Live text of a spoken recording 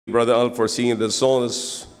Brother Al for singing the song.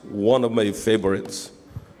 Is one of my favorites.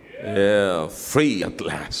 Yeah, free at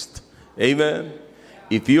last. Amen.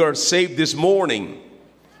 If you are saved this morning,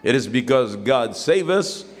 it is because God saved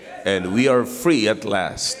us and we are free at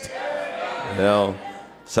last. Now,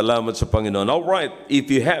 salamat sa Panginoon. All right,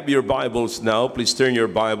 if you have your Bibles now, please turn your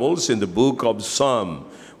Bibles in the book of Psalm.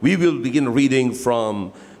 We will begin reading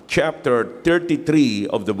from chapter 33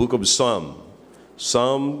 of the book of Psalm.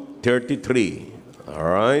 Psalm 33. All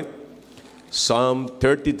right. Psalm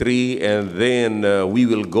 33, and then we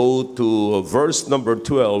will go to verse number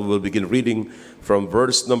 12. We'll begin reading from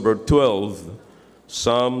verse number 12,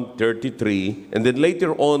 Psalm 33, and then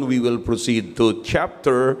later on we will proceed to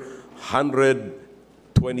chapter 127.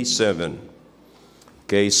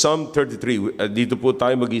 Okay, Psalm 33. Dito po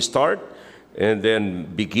tayo mag-start, and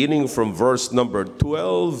then beginning from verse number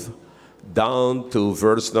 12 down to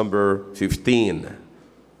verse number 15.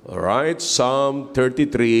 All right, Psalm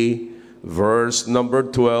 33. Verse number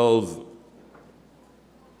 12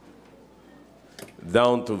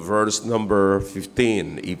 down to verse number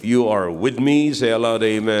 15. If you are with me, say aloud,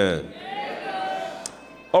 amen. Amen.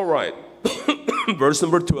 All right. Verse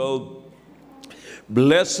number 12.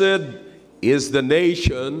 Blessed is the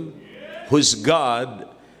nation whose God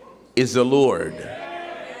is the Lord,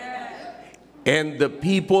 and the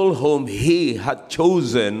people whom he hath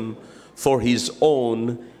chosen for his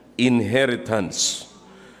own inheritance.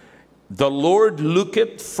 The Lord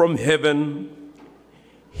looketh from heaven,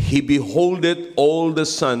 he beholdeth all the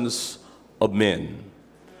sons of men.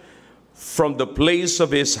 From the place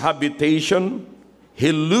of his habitation,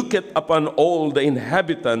 he looketh upon all the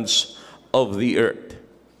inhabitants of the earth.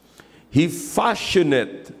 He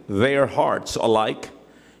fashioneth their hearts alike,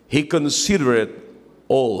 he considereth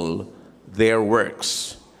all their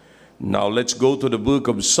works. Now let's go to the book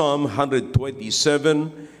of Psalm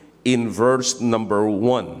 127 in verse number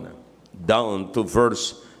 1. Down to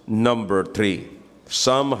verse number 3.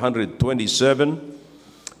 Psalm 127,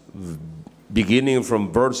 beginning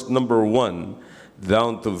from verse number 1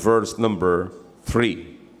 down to verse number 3.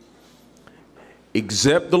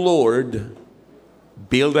 Except the Lord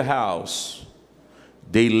build a house,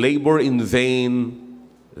 they labor in vain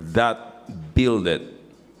that build it.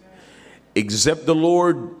 Except the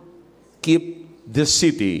Lord keep the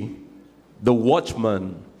city, the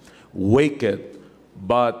watchman waketh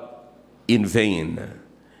but in vain.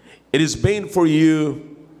 It is vain for you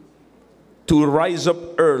to rise up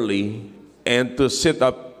early and to sit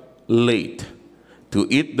up late, to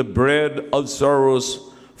eat the bread of sorrows,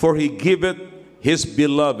 for he giveth his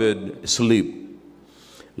beloved sleep.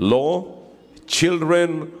 Lo,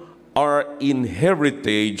 children are in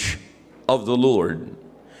heritage of the Lord,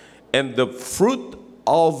 and the fruit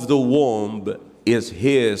of the womb is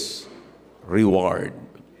his reward.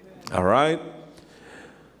 All right?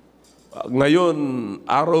 Ngayon,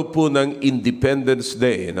 araw po ng Independence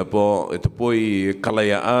Day na po, ito po'y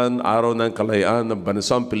kalayaan, araw ng kalayaan ng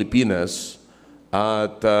bansang Pilipinas.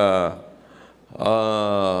 At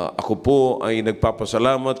ako po ay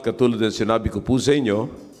nagpapasalamat, katulad ng sinabi ko po sa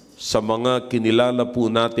inyo, sa mga kinilala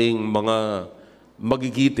po nating mga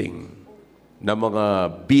magigiting na mga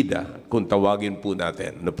bida, kung tawagin po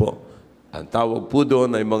natin. Ano po? Ang tawag po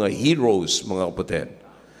doon ay mga heroes, mga kapatid.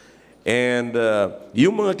 And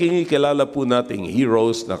yung mga kinikilala po nating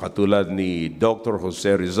heroes na katulad ni Dr. Jose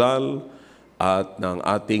Rizal at ng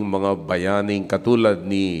ating mga bayaning katulad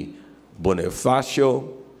ni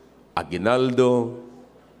Bonifacio, Aguinaldo,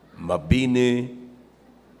 Mabini,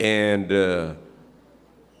 and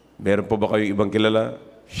meron pa ba kayong ibang kilala?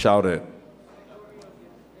 Shout it.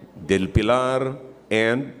 Del Pilar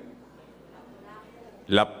and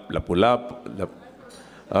Lapu-Lapu.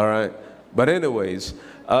 All right. But anyways,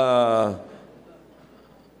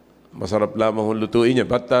 masarap lamang lutuin niya.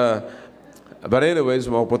 But anyways,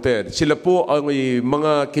 mga kapatid, sila po ang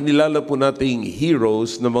mga kinilala po nating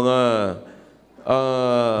heroes na mga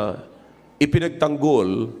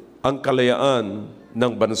ipinagtanggol ang kalayaan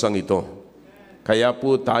ng bansang ito. Kaya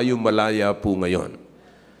po tayo malaya po ngayon.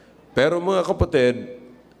 Pero mga kapatid,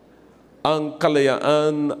 ang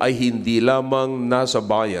kalayaan ay hindi lamang nasa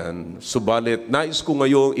bayan, subalit nais ko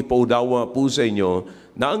ngayong ipaudawa po sa inyo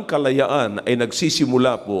na ang kalayaan ay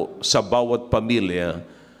nagsisimula po sa bawat pamilya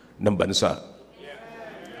ng bansa.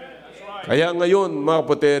 Kaya ngayon, mga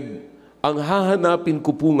kapatid, ang hahanapin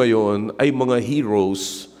ko po ngayon ay mga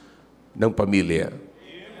heroes ng pamilya.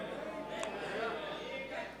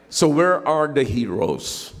 So where are the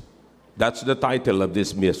heroes? That's the title of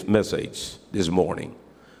this message this morning.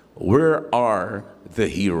 Where are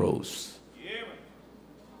the heroes?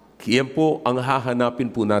 Yan po ang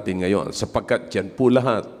hahanapin po natin ngayon, sapagkat yan po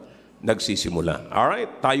lahat nagsisimula.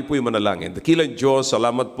 Alright? Tayo po'y manalangin. Dakilang Diyos,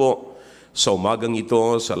 salamat po sa umagang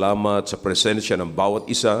ito. Salamat sa presensya ng bawat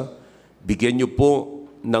isa. Bigyan niyo po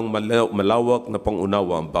ng malawak na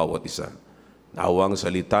pangunawa ang bawat isa. Nawang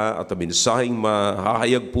salita at mensaheng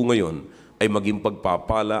mahahayag po ngayon ay maging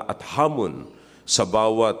pagpapala at hamon sa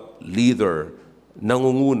bawat leader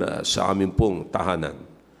nangunguna sa amin pong tahanan.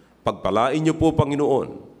 Pagpalain niyo po,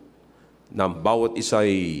 Panginoon, na bawat isa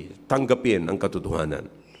ay tanggapin ang katotohanan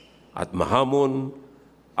at mahamon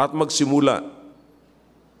at magsimula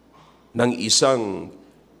ng isang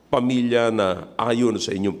pamilya na ayon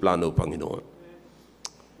sa inyong plano, Panginoon.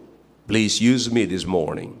 Please use me this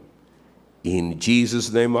morning. In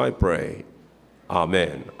Jesus' name I pray.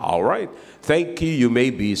 Amen. All right. Thank you. You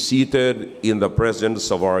may be seated in the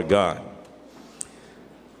presence of our God.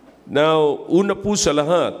 Now, una po sa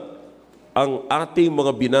lahat, ang ating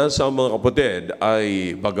mga binasa, mga kapatid,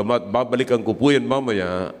 ay bagamat babalikan ko po yan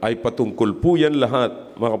mamaya, ay patungkol po yan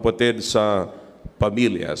lahat, mga kapatid, sa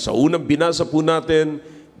pamilya. Sa unang binasa po natin,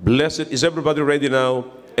 blessed, is everybody ready now?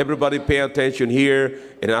 Everybody pay attention here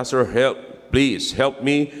and ask for help. Please help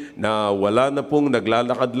me na wala na pong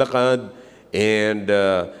naglalakad-lakad and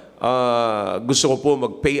gusto ko po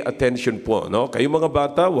mag-pay attention po, no? Kayong mga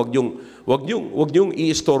bata, wag niyong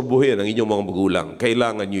iistorbohin ang inyong mga magulang.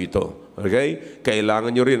 Kailangan niyo ito. Okay?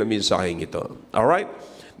 Kailangan niyo rin ang mensaheng ito. All right?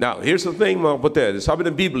 Now, here's the thing, mga kapatid. Sabi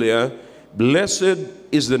ng Biblia,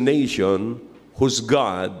 blessed is the nation whose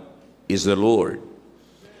God is the Lord.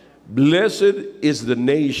 Blessed is the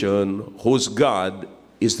nation whose God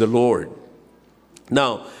is the Lord.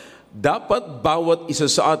 Now, dapat bawat isa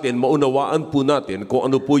sa atin, maunawaan po natin kung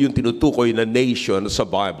ano po yung tinutukoy na nation sa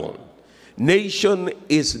Bible. Nation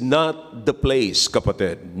is not the place,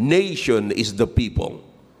 kapatid. Nation is the people.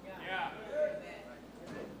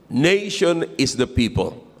 Nation is the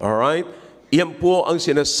people. Alright? Yan po ang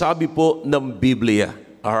sinasabi po ng Biblia.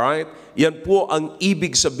 Alright? Yan po ang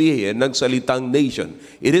ibig sabihin ng salitang nation.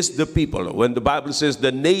 It is the people. When the Bible says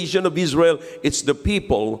the nation of Israel, it's the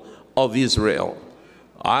people of Israel.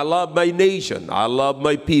 I love my nation. I love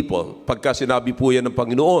my people. Pagka sinabi po yan ng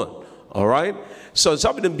Panginoon. Alright? So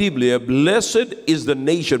sabi ng Biblia, blessed is the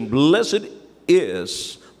nation. Blessed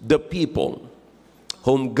is the people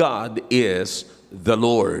whom God is the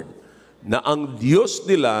Lord. Na ang Diyos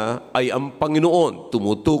nila ay ang Panginoon.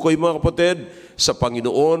 Tumutukoy, mga kapatid, sa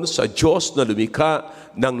Panginoon, sa Diyos na lumikha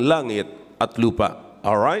ng langit at lupa.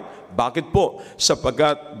 Alright? Bakit po?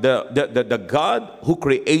 Sapagkat the God who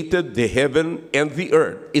created the heaven and the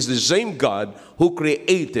earth is the same God who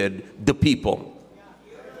created the people.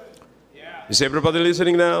 Is everybody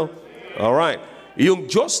listening now? Alright. Yung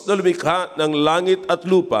Diyos na lumikha ng langit at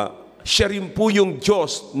lupa, siya rin po yung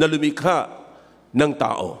Diyos na lumikha ng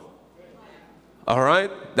tao.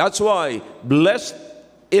 Alright? That's why, blessed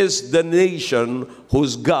is the nation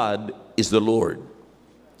whose God is the Lord.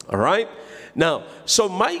 Alright? Now,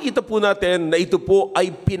 so makikita po natin na ito po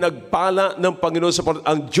ay pinagpala ng Panginoon sa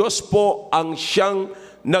ang Diyos po ang siyang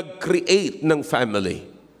nag-create ng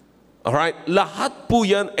family. Alright? Lahat po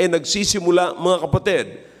yan ay nagsisimula, mga kapatid,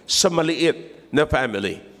 sa maliit na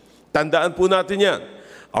family. Tandaan po natin yan.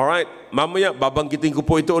 Alright? Mamaya, babanggitin ko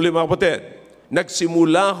po ito ulit, mga kapatid.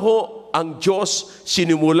 Nagsimula ho ang Diyos,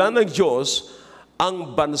 sinimula ng Diyos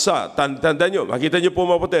ang bansa. Tandaan nyo, makita nyo po,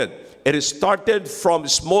 mga kapatid. It started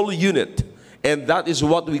from small unit. And that is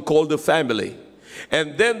what we call the family.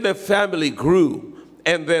 And then the family grew.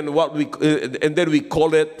 And then we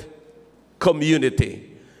call it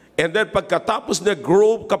community. And then pagkatapos na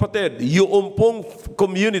grow, kapatid, yung pong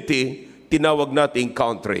community, tinawag natin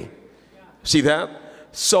country. See that?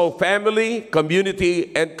 So family,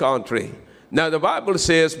 community, and country. Now the Bible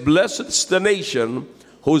says, blessed is the nation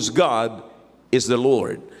whose God is the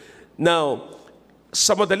Lord. Now,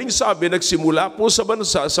 sa madaling sabi, nagsimula po sa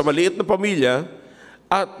bansa, sa maliit na pamilya,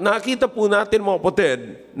 at nakita po natin, mga kapatid,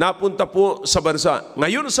 napunta po sa bansa.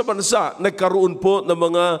 Ngayon sa bansa, nagkaroon po ng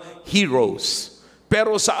mga heroes.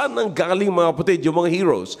 Pero saan ang galing, mga kapatid, yung mga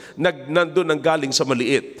heroes? Nandun ang galing sa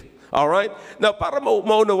maliit. Alright? Now, para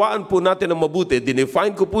maunawaan po natin ang mabuti,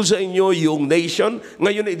 dinefine ko po sa inyo yung nation.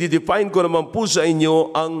 Ngayon, i-define ko naman po sa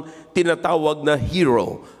inyo ang tinatawag na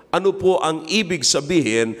hero. Ano po ang ibig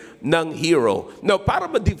sabihin ng hero? Now, para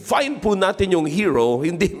ma-define po natin yung hero,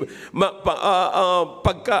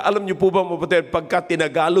 pagka, alam niyo po ba, mga kapatid, pagka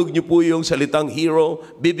tinagalog niyo po yung salitang hero,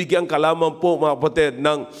 bibigyan ka lamang po, mga kapatid,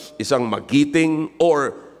 ng isang magiting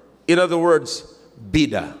or, in other words,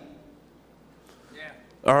 bida.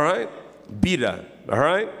 Alright? Bida.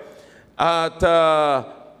 Alright? At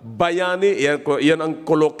bayani, yan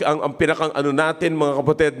ang pinakang ano natin mga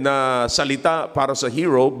kapatid na salita para sa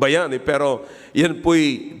hero, bayani, pero yan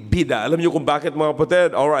po'y bida. Alam niyo kung bakit mga kapatid?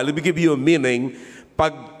 Alright, let me give you a meaning.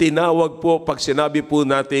 Pag sinabi po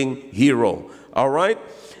nating hero. Alright?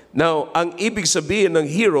 Now, ang ibig sabihin ng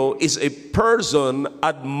hero is a person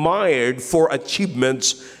admired for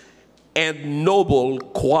achievements and noble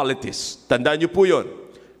qualities. Tandaan niyo po yun.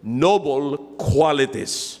 Noble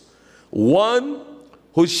qualities. One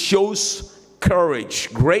who shows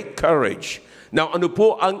courage, great courage. Now, ano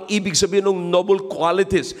po ang ibig sabihin ng noble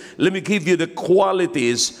qualities? Let me give you the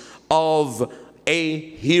qualities of a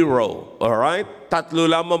hero. Alright? Tatlo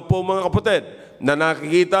lamang po mga kapatid na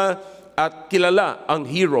nakikita at kilala ang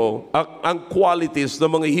hero, ang qualities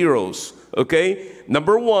ng mga heroes. Okay?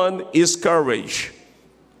 Number one is courage.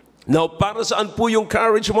 Now, para saan po yung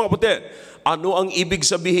courage mga kapatid? Ano ang ibig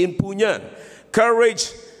sabihin po niyan?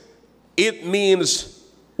 Courage, it means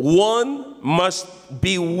one must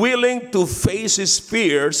be willing to face his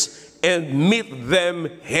fears and meet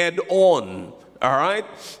them head on. Alright?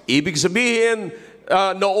 Ibig sabihin,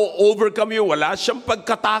 na-overcome yung wala siyang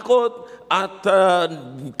pagkatakot at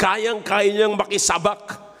kayang-kaya niyang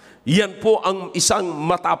makisabak. Yan po ang isang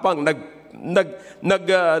matapang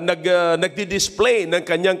nagdi-display ng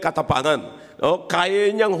kanyang katapangan.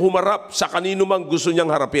 Kaya niyang humarap sa kanino mang gusto niyang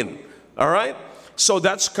harapin. Alright? So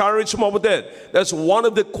that's courage, mga kapatid. That's one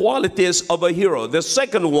of the qualities of a hero. The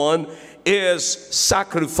second one is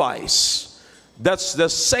sacrifice. That's the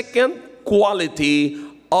second quality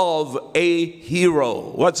of a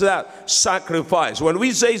hero. What's that? Sacrifice. When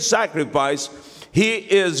we say sacrifice, he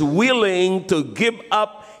is willing to give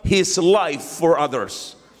up his life for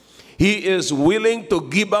others. He is willing to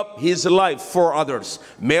give up his life for others.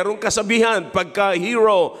 Merong kasabihan, pagka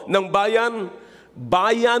hero ng bayan,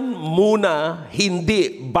 bayan muna,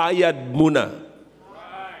 hindi bayad muna.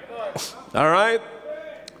 Alright?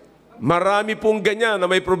 Marami pong ganyan na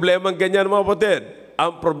may problemang ganyan mga kapatid.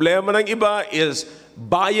 Ang problema ng iba is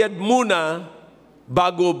bayad muna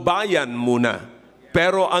bago bayan muna.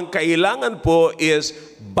 Pero ang kailangan po is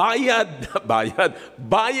bayan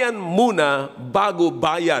muna bago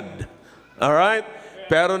bayad. Alright?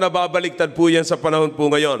 Pero nababaliktad po yan sa panahon po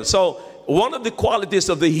ngayon. So, one of the qualities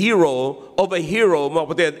of a hero, mga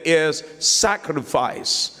kapatid, is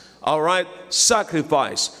sacrifice. Alright?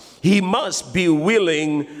 Sacrifice. He must be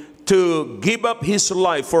willing to give up his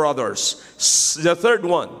life for others. The third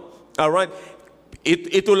one, alright?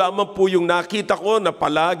 Ito lamang po yung nakita ko na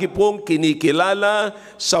palagi pong kinikilala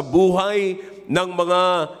sa buhay ng mga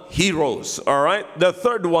heroes. Alright? The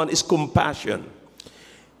third one is compassion.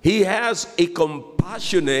 He has a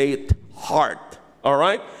compassionate heart.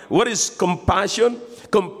 Alright? What is compassion?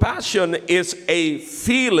 Compassion is a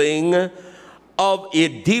feeling of a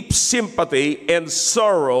deep sympathy and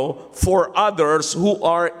sorrow for others who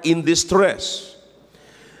are in distress.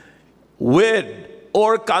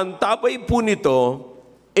 Kaantabay po nito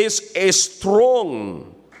is a strong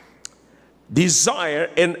desire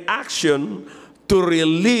and action to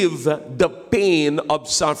relieve the pain of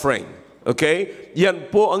suffering. Okay? Yan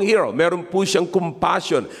po ang hero. Meron po siyang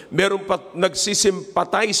compassion. Meron pa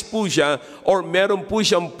nagsisimpatize po siya or meron po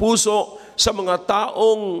siyang puso sa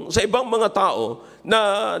ibang mga tao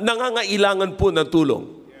na nangangailangan po ng tulong.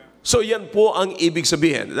 So yan po ang ibig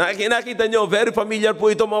sabihin. Nakita nyo, very familiar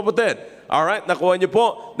po ito mga kapatid. Alright, nakuha niyo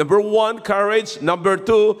po. Number one, courage. Number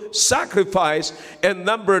two, sacrifice. And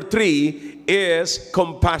number three is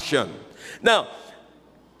compassion. Now,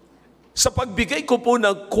 sa pagbigay ko po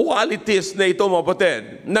ng qualities na ito mga kapatid,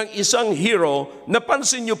 ng isang hero,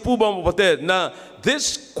 napansin niyo po ba mga kapatid na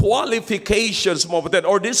these qualifications mga kapatid,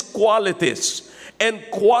 or these qualities and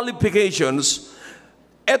qualifications,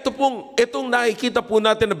 itong nakikita po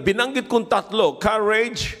natin na binanggit kong tatlo,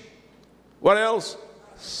 courage, what else?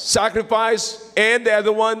 Sacrifice, and the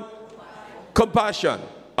other one, compassion.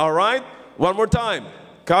 All right? One more time.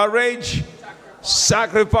 Courage,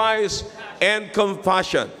 sacrifice, and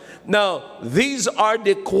compassion. Now, these are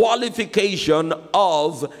the qualification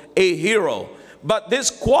of a hero. But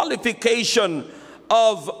this qualification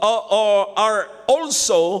are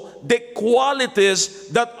also the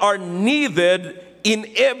qualities that are needed in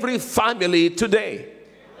every family today.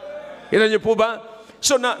 Kita niyo po ba?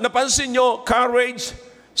 So, napansin niyo, courage,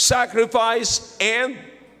 sacrifice, and,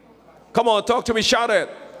 come on, talk to me, shout it.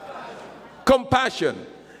 Compassion.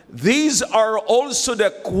 These are also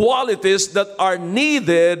the qualities that are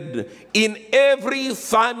needed in every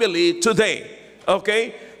family today.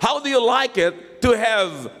 Okay? How do you like it to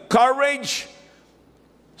have courage,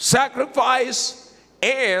 sacrifice,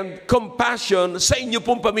 and compassion sa inyo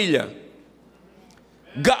pong pamilya?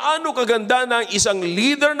 Gaano kaganda ng isang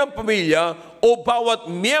leader ng pamilya o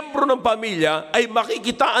bawat miyembro ng pamilya ay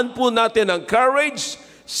makikitaan po natin ng courage,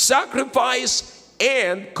 sacrifice,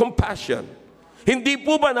 and compassion. Hindi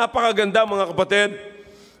po ba napakaganda, mga kapatid?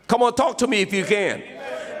 Come on, talk to me if you can.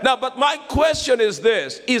 Now, but my question is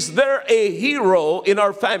this: is there a hero in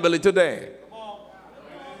our family today?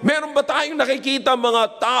 Meron ba tayong nakikita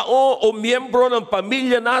mga tao o miyembro ng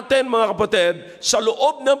pamilya natin, mga kapatid, sa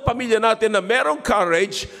loob ng pamilya natin na merong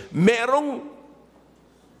courage, merong,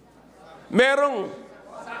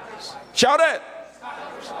 shout it,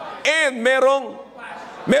 and meron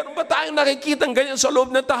ba tayong nakikita ganyan sa loob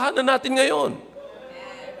ng tahanan natin ngayon?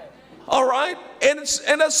 Alright? And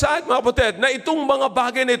that's sad, mga kapatid, na itong mga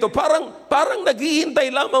bagay na ito, parang naghihintay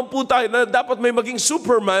lamang po tayo na dapat may maging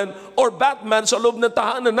Superman or Batman sa loob ng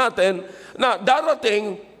tahanan natin na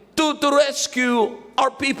darating to rescue our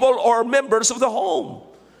people or members of the home,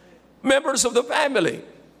 members of the family.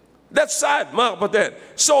 That's sad, mga kapatid.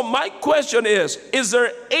 So my question is there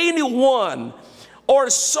anyone or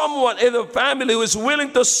someone in the family who is willing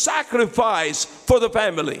to sacrifice for the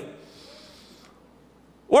family?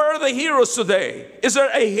 Where are the heroes today? Is there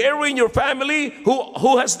a hero in your family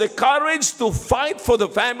who has the courage to fight for the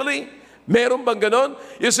family? Meron bang ganon?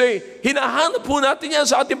 You say, hinahanap po natin yan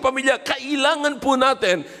sa ating pamilya. Kailangan po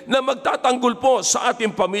natin na magtatanggol po sa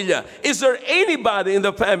ating pamilya. Is there anybody in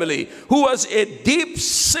the family who has a deep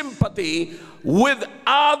sympathy with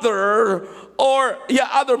other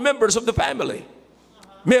members of the family?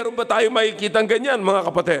 Meron ba tayong makikitang ganyan, mga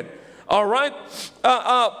kapatid? Alright?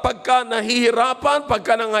 Pagka nahihirapan,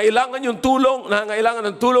 pagka nangailangan ng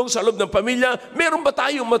tulong sa loob ng pamilya, meron ba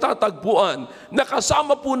tayong matatagpuan na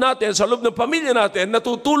kasama po natin sa loob ng pamilya natin na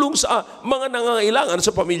tutulong sa mga nangangailangan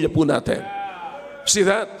sa pamilya po natin? See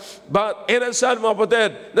that? But, and sad, mga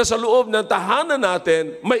kapatid, na sa loob ng tahanan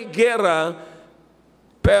natin, may gera,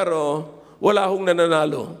 pero wala hong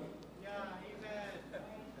nananalo.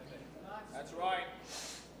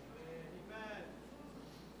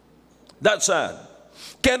 That's sad.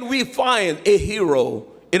 Can we find a hero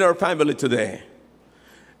in our family today?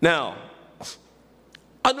 Now,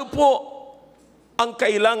 ano po ang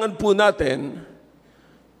kailangan po natin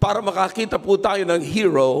para makakita po tayo ng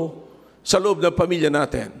hero sa loob ng pamilya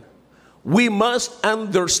natin? We must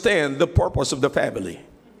understand the purpose of the family.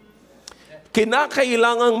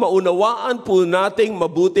 Kinakailangang maunawaan po nating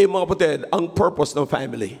mabuti, mga kapatid, ang purpose ng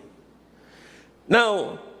family.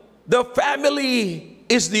 Now, the family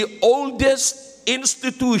is the oldest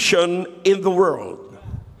institution in the world.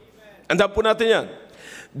 Andan po natin yan.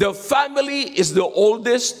 The family is the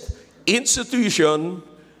oldest institution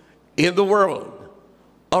in the world.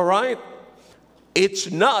 All right?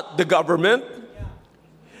 It's not the government.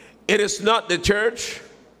 It is not the church.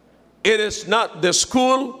 It is not the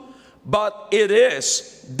school. But it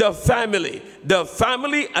is the family. The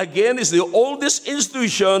family, again, is the oldest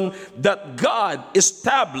institution that God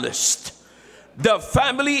established. The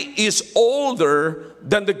family is older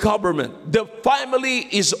than the government. The family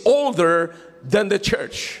is older than the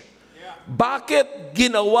church. Bakit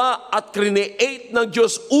ginawa at create ng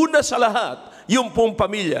Diyos una sa lahat yung pong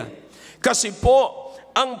pamilya? Kasi po,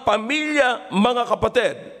 ang pamilya, mga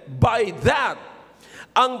kapatid, by that,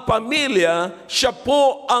 ang pamilya, siya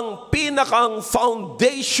po ang pinakang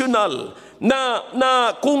foundational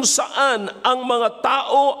na kung saan ang mga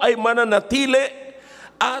tao ay mananatili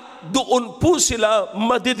at doon po sila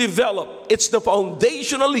madidevelop. It's the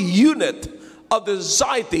foundational unit of the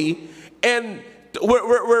society and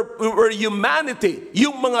where humanity,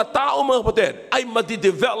 yung mga tao, mga kapatid, ay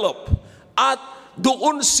madidevelop at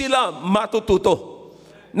doon sila matututo.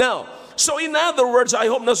 Now, so in other words, I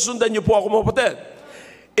hope nasusundan niyo po ako, mga kapatid.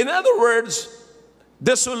 In other words,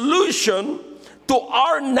 the solution to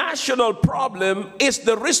our national problem is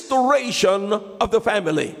the restoration of the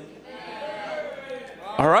family.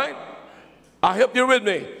 All right? I hope you're with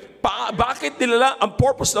me. Bakit nila ang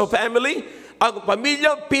purpose ng family? Ang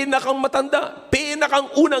pamilya, pinakang matanda, pinakang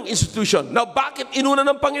unang institution. Now, bakit inuna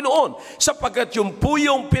ng Panginoon? Sapagkat yung po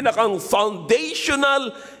yung pinakang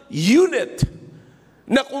foundational unit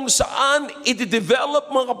na kung saan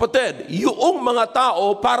i-develop, mga kapatid, yung mga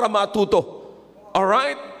tao para matuto. All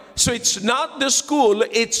right? So it's not the school,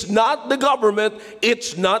 it's not the government,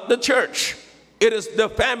 it's not the church. It is the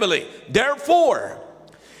family. Therefore,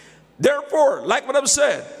 like what I've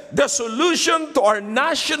said, the solution to our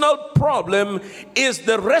national problem is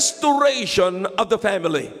the restoration of the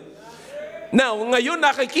family. Now, ngayon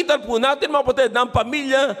nakikita po natin, mga kapatid, na ang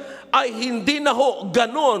pamilya ay hindi na ho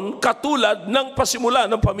ganon katulad ng pasimula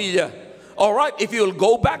ng pamilya. Alright, if you'll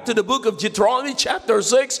go back to the book of Deuteronomy chapter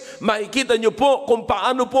 6, makikita nyo po kung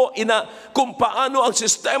paano ang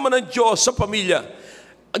sistema ng Diyos sa pamilya.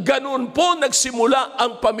 Ganun po nagsimula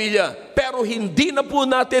ang pamilya. Pero hindi na po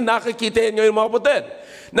natin nakikita yan ngayon, mga kapatid.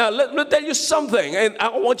 Now, let me tell you something, and I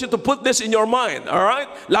want you to put this in your mind, alright?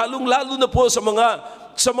 Lalong-lalo na po sa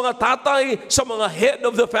mga tatay, sa mga head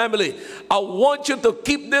of the family. I want you to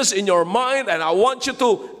keep this in your mind, and I want you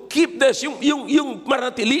to keep this, yung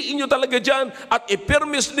maratiliin nyo talaga dyan, at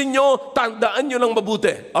ipirmis ninyo, tandaan nyo ng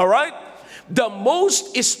mabuti. Alright? The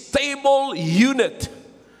most stable unit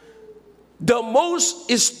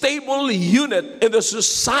in the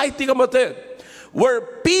society, kapatid,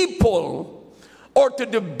 where people, or to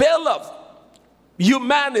develop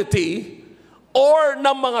humanity, or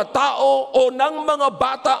ng mga tao, o ng mga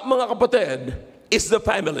bata, mga kapatid, is the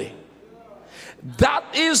family.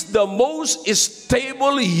 That is the most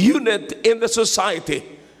stable unit in the society.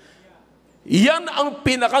 Yan ang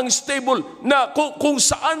pinakang stable na kung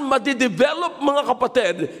saan madidevelop, mga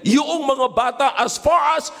kapatid, yung mga bata as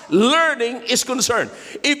far as learning is concerned.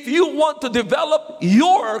 If you want to develop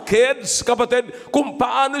your kids, kapatid, kung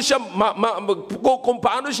paano siya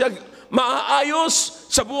maayos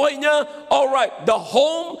sa buhay niya, alright, the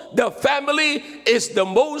home, the family is the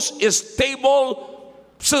most stable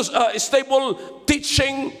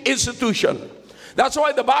teaching institution. That's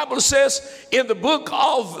why the Bible says in the book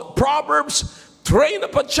of Proverbs, train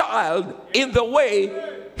up a child in the way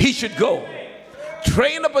he should go.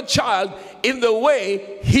 Train up a child in the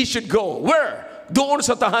way he should go. Where? Doon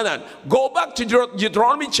sa tahanan. Go back to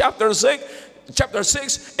Deuteronomy chapter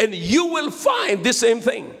 6, and you will find the same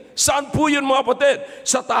thing. Saan po yun, mga kapatid?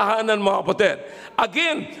 Sa tahanan, mga kapatid.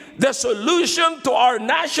 Again, the solution to our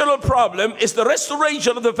national problem is the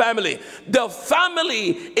restoration of the family. The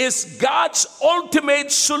family is God's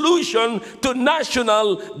ultimate solution to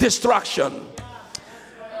national destruction.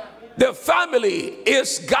 The family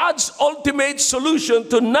is God's ultimate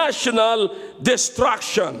solution to national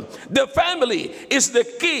destruction. The family is the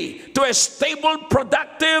key to a stable,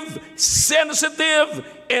 productive, sensitive,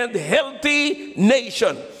 and healthy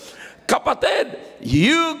nation. Kapatid,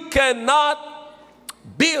 you cannot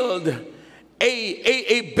build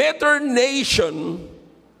a better nation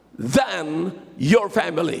than your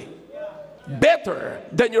family. Better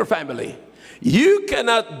than your family. You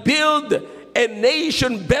cannot build a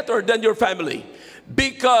nation better than your family,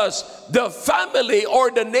 because the family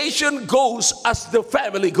or the nation goes as the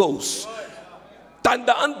family goes.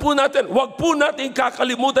 Tandaan po natin, wag po natin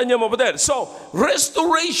kakalimutan niya, mga kapatid. So,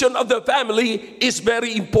 restoration of the family is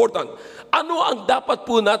very important. Ano ang dapat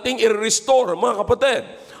po nating i-restore, mga kapatid?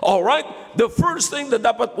 Alright? The first thing that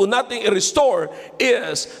dapat po nating i-restore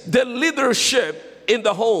is the leadership in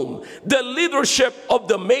the home. The leadership of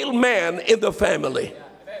the male man in the family.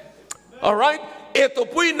 Alright? Ito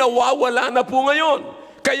po'y nawawala na po ngayon.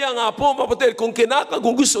 Kaya nga po, mga kapatid, kung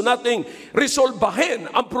gusto nating resolbahin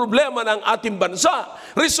ang problema ng ating bansa,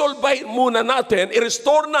 resolbahin muna natin,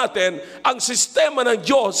 i-restore natin ang sistema ng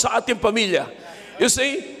Diyos sa ating pamilya. You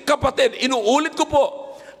see, kapatid, inuulit ko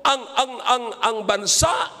po, ang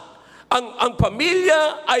bansa, ang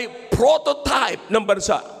pamilya ay prototype ng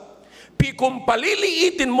bansa. Kung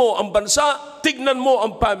paliliitin mo ang bansa, tignan mo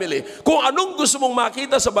ang family. Kung anong gusto mong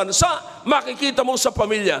makita sa bansa, makikita mo sa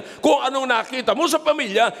pamilya. Kung anong nakita mo sa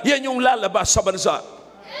pamilya, yan yung lalabas sa bansa.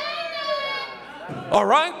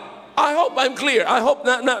 Alright? I hope I'm clear. I hope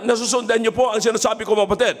na nasusundan niyo po ang sinasabi ko, mga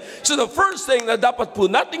kapatid. So the first thing na dapat po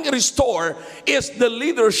nating restore is the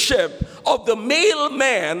leadership of the male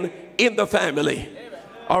man in the family.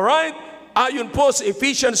 Alright? Ayon po sa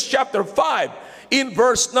Ephesians chapter 5, in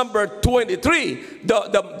verse number 23,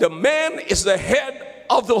 the man is the head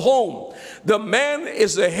of the home. The man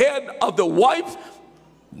is the head of the wife.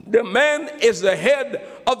 The man is the head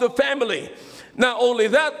of the family. Not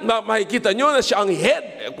only that, makikita nyo na siya ang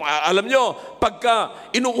head. Alam nyo,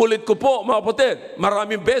 pagka inuulit ko po, mga kapatid,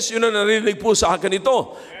 maraming beses yun na narinig po sa akin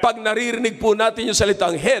ito. Pag naririnig po natin yung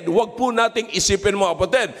salitang head, huwag po nating isipin, mga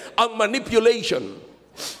kapatid, ang manipulation.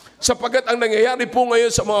 Sapagat ang nangyayari po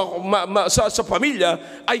ngayon sa sa pamilya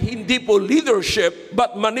ay hindi po leadership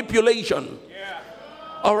but manipulation.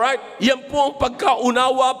 Alright? Yan po ang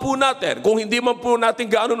pagkaunawa po natin. Kung hindi man po natin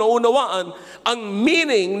gaano naunawaan ang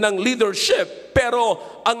meaning ng leadership, pero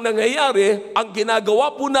ang nangyayari, ang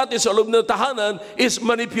ginagawa po natin sa loob ng tahanan is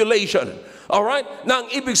manipulation. Alright? Na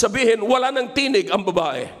ang ibig sabihin, wala nang tinig ang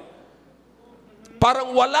babae.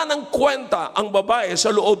 Parang wala nang kwenta ang babae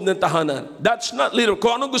sa loob ng tahanan. That's not leader.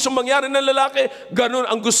 Kung anong gusto mangyari ng lalaki, ganun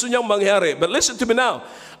ang gusto niyang mangyari. But listen to me now.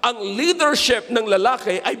 Ang leadership ng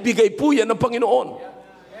lalaki ay bigay po yan ng Panginoon.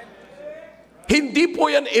 Hindi po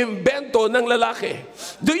yan invento ng lalaki.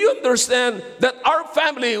 Do you understand that our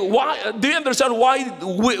family, do you understand why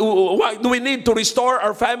do we need to restore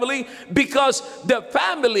our family? Because the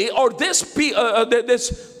family or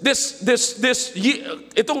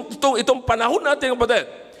itong panahon natin, kapatid,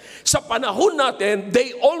 sa panahon natin,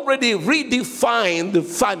 they already redefined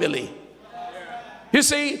family. You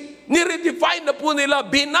see, niredefine na po nila,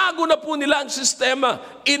 binago na po nila ang sistema,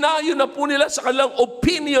 inayon na po nila sa kanilang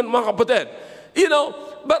opinion, mga kapatid. You know,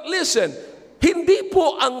 but listen, hindi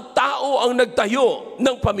po ang tao ang nagtayo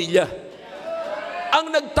ng pamilya. Ang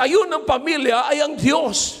nagtayo ng pamilya ay ang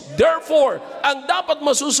Diyos. Therefore, ang dapat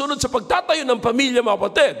masusunod sa pagtatayo ng pamilya, mga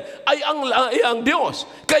kapatid, ay ang Diyos.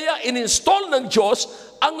 Kaya in-install ng Diyos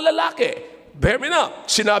ang lalaki. Bear me na,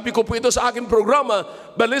 sinabi ko po ito sa aking programa,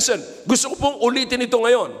 but listen, gusto ko pong ulitin ito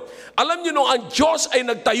ngayon. Alam niyo, nung ang Diyos ay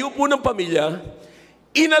nagtayo po ng pamilya,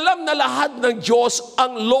 inalam na lahat ng Diyos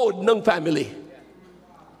ang load ng family.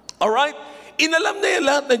 Alright? Inalam na yan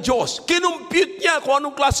lahat ng Diyos. Kinumpute niya kung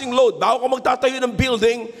anong klaseng load. Bago ka magtatayo ng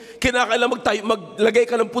building, kinakailangan maglagay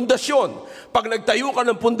ka ng pundasyon. Pag nagtayo ka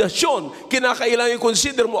ng pundasyon, kinakailangan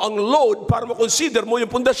i-consider mo ang load para ma-consider mo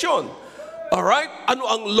yung pundasyon. Alright? Ano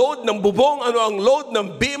ang load ng bubong? Ano ang load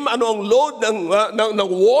ng beam? Ano ang load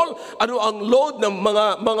ng wall? Ano ang load ng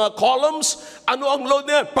mga columns? Ano ang load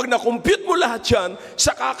na yan? Pag na-compute mo lahat yan,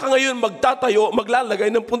 saka ka ngayon magtatayo,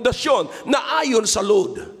 maglalagay ng pundasyon na ayon sa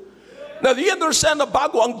load. Now, do you understand na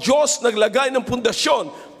bago ang Diyos naglagay ng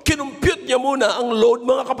pundasyon, kinumpute niya muna ang load,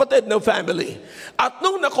 mga kapatid, ng family. At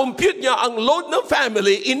nung na-compute niya ang load ng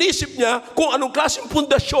family, inisip niya kung anong klaseng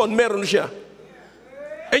pundasyon meron siya.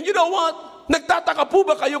 And you know what? Nagtataka po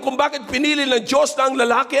ba kayo kung bakit pinili ng Diyos na ang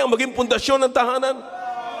lalaki ang maging pundasyon ng tahanan?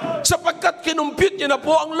 Sapagkat kinumpute niya na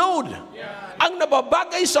po ang load. Ang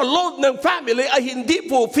nababagay sa load ng family ay hindi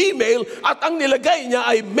po female at ang nilagay niya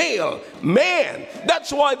ay male. Man.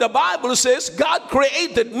 That's why the Bible says God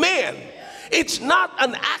created man. It's not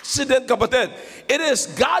an accident, kapatid. It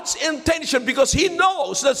is God's intention because He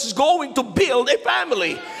knows that He's going to build a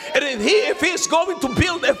family. And if He's going to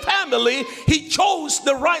build a family, He chose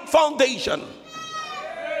the right foundation.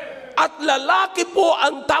 At lalaki po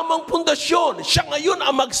ang tamang pundasyon. Siya ngayon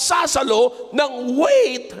ang magsasalo ng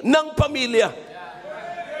weight ng pamilya.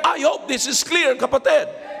 I hope this is clear, kapatid.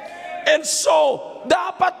 And so,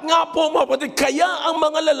 dapat nga po, mga kapatid, kaya ang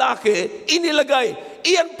mga lalaki inilagay.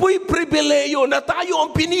 Iyan po'y pribileyo na tayo ang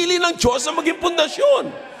pinili ng Diyos na maging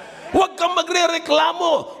pundasyon. Huwag kang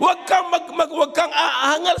magre-reklamo. Huwag kang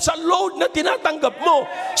aangal sa load na tinatanggap mo.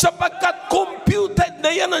 Sapagkat computed na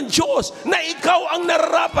yan ng Diyos na ikaw ang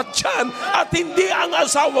nararapat dyan at hindi ang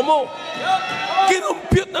asawa mo.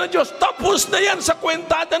 Kinumpute na ng Diyos. Tapos na yan sa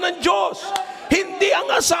kwentada ng Diyos. Hindi ang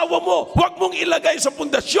asawa mo. Huwag mong ilagay sa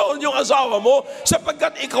pundasyon yung asawa mo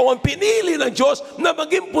sapagkat ikaw ang pinili ng Diyos na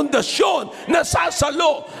maging pundasyon na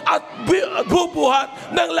sasalo at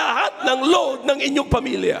bubuhat ng lahat ng load ng inyong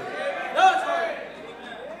pamilya.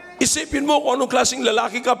 Isipin mo kung anong klaseng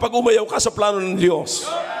lalaki ka pag umayaw ka sa plano ng Diyos.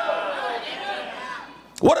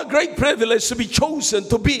 What a great privilege to be chosen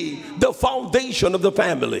to be the foundation of the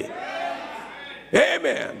family.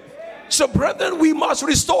 Amen. So brethren, we must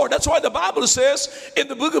restore. That's why the Bible says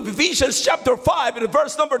in the book of Ephesians chapter 5 in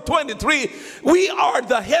verse number 23, we are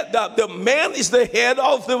the head. The man is the head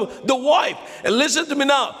of the wife. And listen to me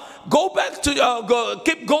now. Go back to,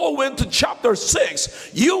 keep going to chapter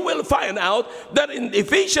 6. You will find out that in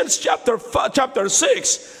Ephesians chapter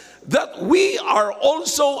 6, that we are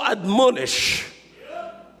also admonished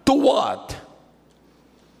to what?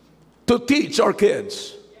 To teach our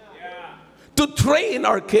kids. To train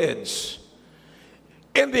our kids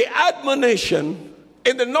in the admonition,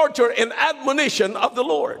 in the nurture and admonition of the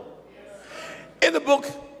Lord. In the book,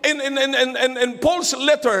 in Paul's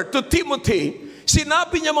letter to Timothy,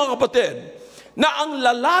 sinabi niya, mga kapatid, na ang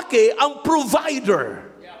lalaki ang provider.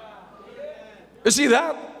 You see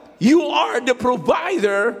that? You are the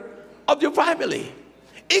provider of your family.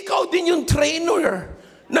 Ikaw din yung trainer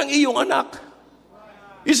ng iyong anak.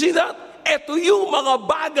 You see that? Ito yung mga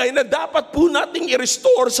bagay na dapat po nating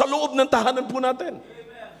i-restore sa loob ng tahanan po natin.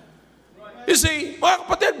 You see, mga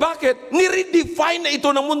kapatid, bakit? Ni-redefine na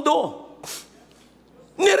ito ng mundo.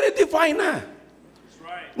 Ni-redefine na.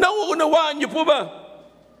 Nauunawaan niyo po ba?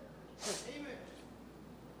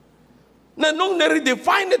 Na nung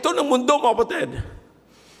ni-redefine ito ng mundo, mga kapatid,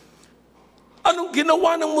 anong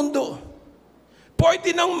ginawa ng mundo?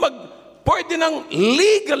 Pwede nang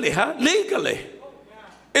legally, legally.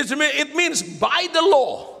 It means by the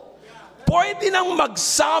law, pwede nang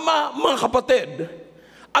magsama, mga kapatid,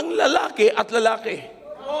 ang lalaki at lalaki.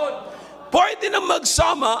 Pwede nang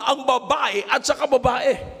magsama ang babae at saka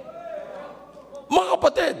babae. Mga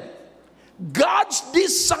kapatid, God's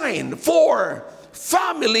design for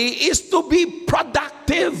family is to be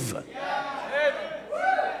productive.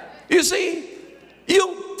 You see,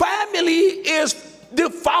 yung family is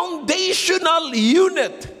the foundational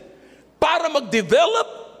unit para mag-develop,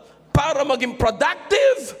 para maging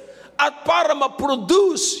productive, at para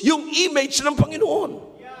ma-produce yung image ng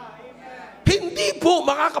Panginoon. Hindi po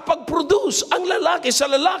makakapag-produce ang lalaki sa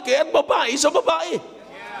lalaki at babae sa babae.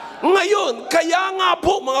 Ngayon, kaya nga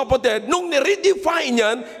po mga kapatid, nung niredefine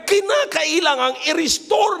yan, kinakailangang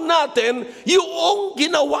i-restore natin yung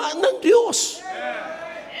ginawa ng Diyos.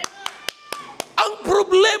 Ang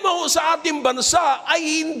problema ho sa ating bansa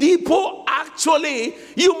ay hindi po actually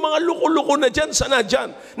yung mga luko-luko na dyan, sana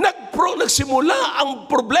dyan. Nagsimula ang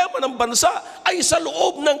problema ng bansa ay sa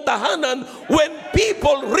loob ng tahanan when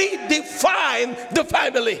people redefine the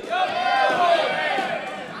family.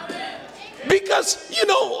 Because, you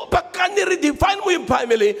know, pagka nire-define mo yung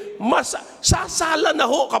family, mas sasala na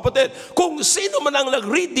ho, kapatid. Kung sino man ang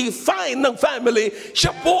nag-redefine ng family,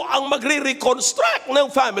 siya po ang magre-reconstruct ng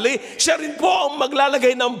family, siya rin po ang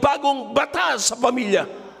maglalagay ng bagong batas sa pamilya.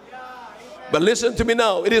 But listen to me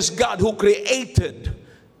now, it is God who created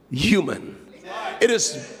human. It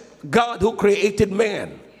is God who created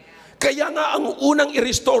man. Kaya nga ang unang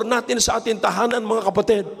i-restore natin sa ating tahanan, mga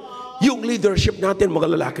kapatid, yung leadership natin,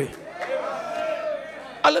 mga lalaki.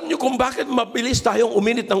 Alam niyo kung bakit mabilis tayong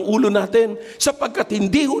uminit ng ulo natin? Sapagkat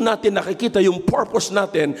hindi ho natin nakikita yung purpose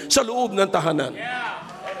natin sa loob ng tahanan.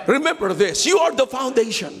 Remember this, you are the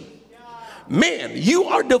foundation. Man, you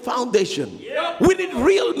are the foundation. We need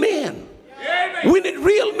real men. We need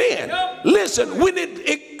real men. Listen, we need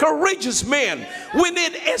a courageous man. We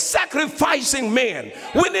need a sacrificing man.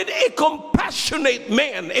 We need a compassionate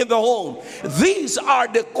man in the home. These are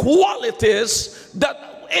the qualities that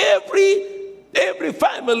every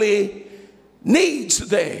family needs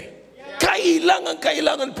today.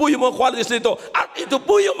 Kailangan po yung mga qualities nito. At ito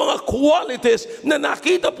po yung mga qualities na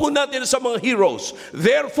nakita po natin sa mga heroes.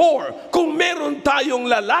 Therefore, kung meron tayong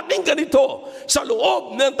lalaking ganito sa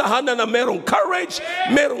loob ng tahanan na merong courage,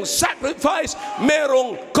 merong sacrifice,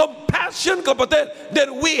 merong compassion, kapatid,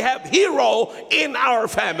 then we have hero in our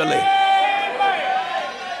family.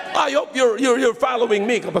 I hope you're following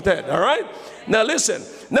me, kapatid. All right? Now listen.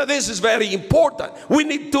 Now this is very important. We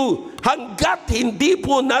need to, hanggat hindi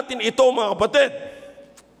po natin ito, mga kapatid,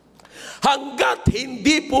 hanggat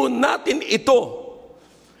hindi po natin ito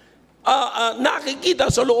nakikita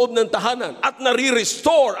sa loob ng tahanan at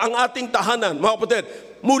nare-restore ang ating tahanan, mga kapatid,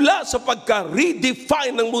 mula sa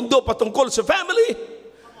pagka-redefine ng mundo patungkol sa family,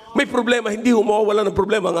 may problema, hindi mawawala ng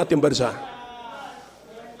problema ang ating bansa.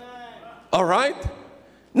 Alright?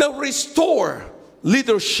 Now restore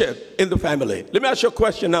leadership in the family. Let me ask you a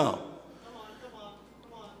question now.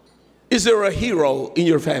 Is there a hero in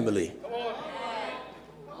your family?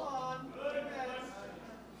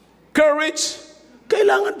 Courage,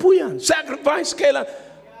 kailangan po yan. Sacrifice, kailangan.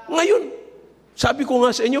 Ngayon, sabi ko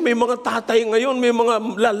nga sa inyo, may mga tatay ngayon, may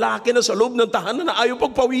mga lalaki na sa loob ng tahanan na ayaw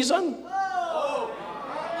pagpawisan.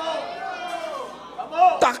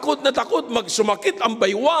 Takot na takot magsumakit ang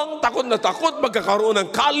baywang, takot na takot magkakaroon ng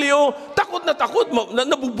kalyo, takot na takot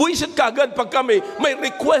nabubuisit kagad pagka may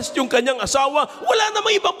request yung kanyang asawa. Wala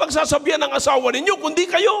namang ibang pagsasabihan ng asawa ninyo kundi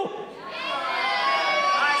kayo.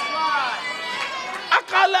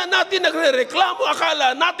 Akala natin nagre-reklamo,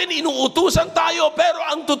 akala natin inuutusan tayo, pero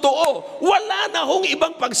ang totoo, wala na hong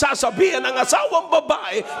ibang pagsasabihan ng asawang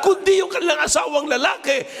babae, kundi yung kanilang asawang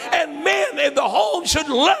lalaki. And men in the home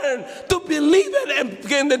should learn to believe it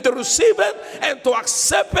and to receive it and to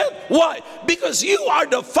accept it. Why? Because you are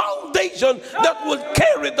the foundation that will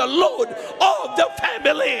carry the load of the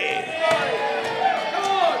family.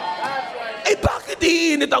 Eh bakit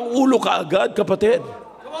iinit ang ulo kaagad, kapatid?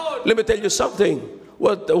 Let me tell you something.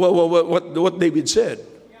 What David said.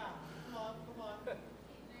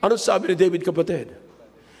 Ano sabi ni David, kapatid?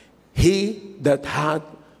 He that had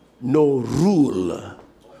no rule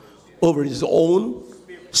over his own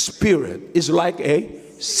spirit is like a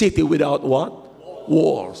city without what?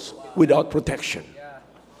 Walls, without protection.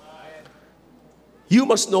 You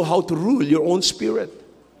must know how to rule your own spirit.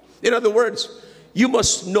 In other words, you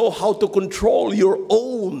must know how to control your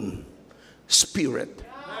own spirit.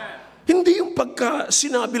 Hindi yung pagka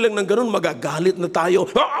sinabi lang ng ganun, magagalit na tayo.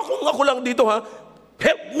 Ako lang dito ha.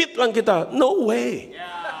 Help meet lang kita. No way.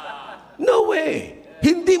 No way.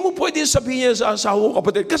 Hindi mo pwede sabihin sa asawa,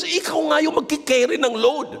 kapatid, kasi ikaw nga yung magkikerry ng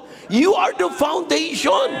load. You are the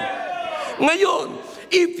foundation. Ngayon,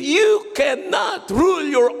 if you cannot rule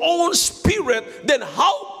your own spirit, then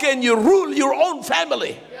how can you rule your own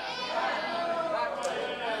family?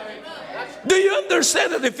 Do you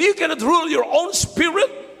understand that if you cannot rule your own spirit,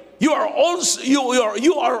 you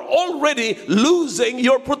are already losing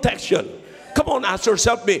your protection? Come on, ask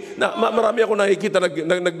yourself me. Na, marami ako nakikita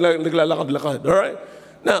naglalakad-lakad. All right?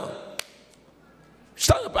 Now,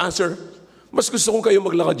 stand up, answer. Mas gusto kong kayo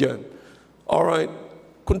maglakad dyan. All right?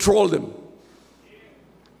 Control them.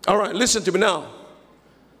 All right, listen to me now.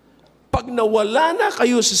 Pag nawala na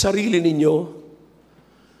kayo sa sarili ninyo,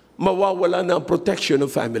 mawawala na ang protection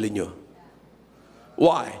ng family nyo.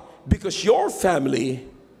 Why? Because your family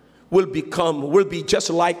will be just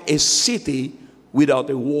like a city without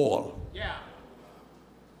a wall.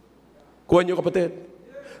 Kuha nyo, kapatid.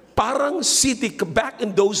 Parang city, back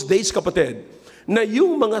in those days, kapatid, na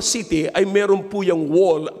yung mga city ay meron po yung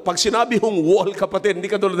wall. Pag sinabi yung wall, kapatid, hindi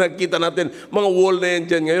ka tulad nakikita natin, mga wall na yan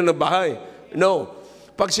dyan ngayon na bahay. No.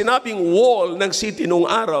 Pag sinabing wall ng city nung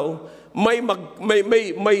araw, may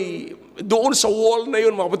doon sa wall na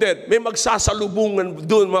yun, mga kapatid, may magsasalubungan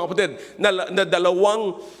doon, mga kapatid, na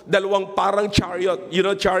dalawang parang chariot. You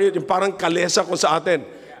know, chariot, yung parang kalesa ko sa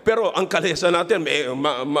atin. Pero ang kalesa natin,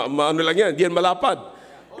 ano lang yan, di yan malapad.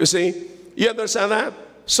 You see? You understand that?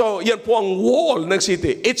 So, yan po ang wall ng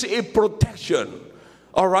city. It's a protection.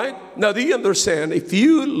 Alright? Now, do you understand? If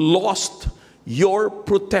you lost your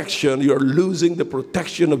protection, you're losing the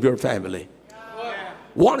protection of your family.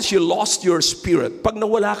 Once you lost your spirit, pag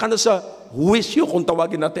nawala ka na sa wisyo, kung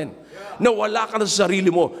tawagin natin, nawala ka na sa sarili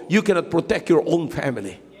mo, you cannot protect your own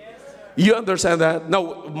family. You understand that?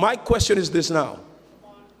 Now, my question is this now.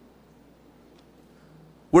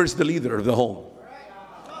 Where's the leader of the home?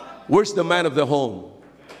 Where's the man of the home?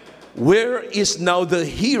 Where is now the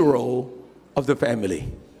hero of the family?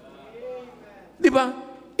 Di ba?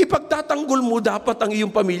 Ipagtatanggol mo dapat ang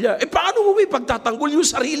iyong pamilya. Paano mo ipagtatanggol? Yung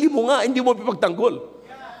sarili mo nga, hindi mo ipagtanggol.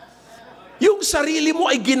 Yung sarili mo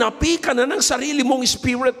ay ginapi ka na ng sarili mong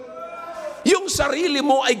spirit. Yung sarili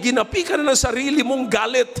mo ay ginapi ka na ng sarili mong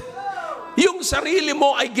galit. Yung sarili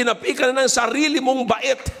mo ay ginapi ka na ng sarili mong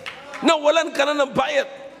bait. Nawalan ka na ng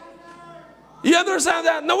bait. You understand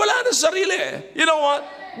that? Nawala na sarili. You know what?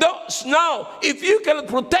 Now, if you cannot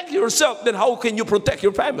protect yourself, then how can you protect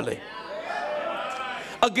your family?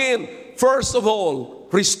 Again, first of all,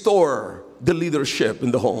 restore the leadership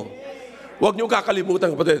in the home. Huwag niyong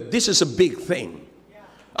kakalimutan, kapatid, this is a big thing.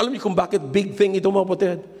 Alam niyo kung bakit big thing ito, mga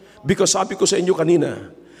kapatid? Because sabi ko sa inyo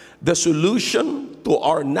kanina, the solution to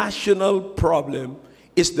our national problem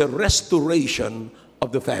is the restoration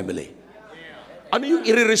of the family. Ano yung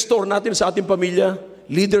i-restore natin sa ating pamilya?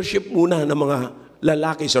 Leadership muna ng mga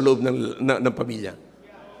lalaki sa loob ng pamilya.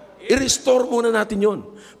 I-restore muna natin yon.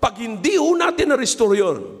 Pag hindi natin na-restore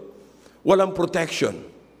yon, walang protection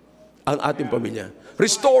ang ating pamilya.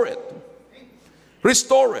 Restore it.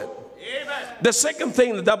 Restore it. The second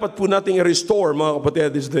thing na dapat po natin i-restore, mga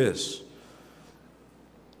kapatid, is this.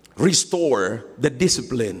 Restore the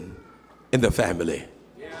discipline in the family.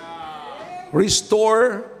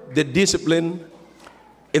 Restore the discipline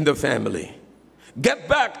in the family. Get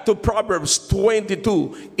back to Proverbs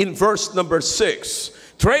 22 in verse number 6.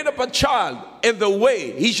 Train up a child in the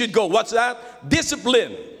way he should go. What's that?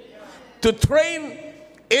 Discipline. To train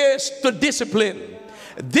is to discipline.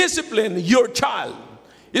 Discipline your child.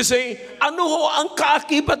 You see, ano ho ang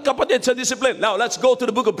kaakibat, kapatid, sa discipline? Now, let's go to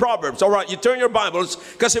the book of Proverbs. All right, you turn your Bibles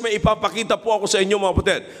kasi may ipapakita po ako sa inyo, mga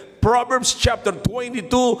kapatid. Proverbs chapter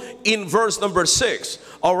 22 in verse number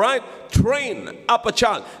 6. All right? Train up a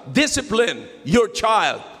child. Discipline your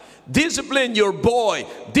child. Discipline your boy.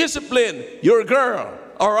 Discipline your girl.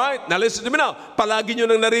 All right? Now listen to me now. Palagi nyo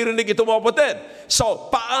nang naririnig ito, mga kapatid.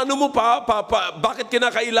 So, paano mo bakit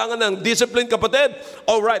kinakailangan ng discipline, kapatid?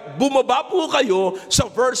 All right, bumaba po kayo sa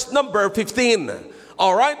verse number 15.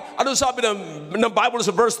 All right? Ano sabi ng Bible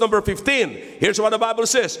sa verse number 15? Here's what the Bible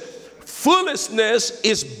says. Foolishness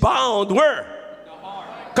is bound where?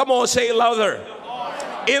 Come on, say it louder.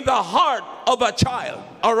 In the heart of a child.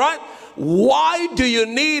 All right? Why do you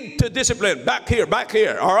need to discipline? Back here,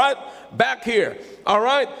 all right? Back here, all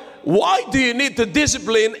right? Why do you need to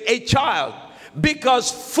discipline a child?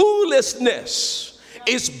 Because foolishness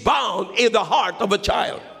is bound in the heart of a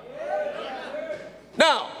child.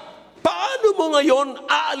 Now, paano mo ngayon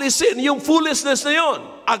aalisin yung foolishness na yon?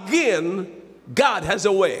 Again, God has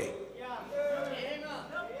a way.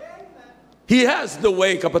 He has the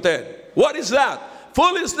way, kapatid. What is that?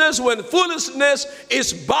 Foolishness, when foolishness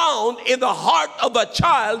is bound in the heart of a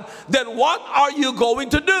child, then what are you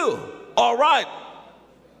going to do? All right.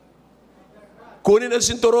 Kunin ang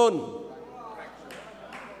sinturon.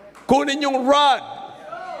 Kunin yung rod.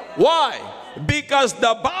 Why? Because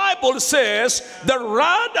the Bible says, the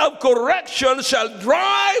rod of correction shall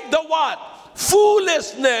drive the what?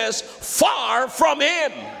 foolishness far from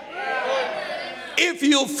Him. If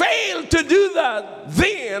you fail to do that,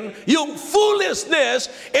 then yung foolishness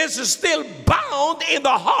is still bound in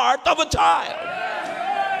the heart of a child.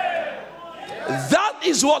 That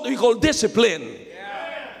is what we call discipline.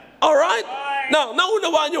 Alright? Now,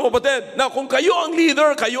 naunawaan niyo kapatid. Now, kung kayo ang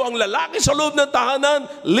leader, kayo ang lalaki sa loob ng tahanan,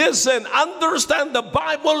 listen, understand the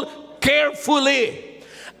Bible carefully.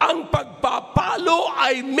 Ang pagpapalo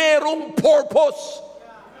ay merong purpose.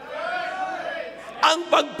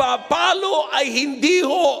 Ang pagpapalo ay hindi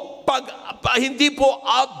po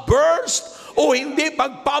outburst o hindi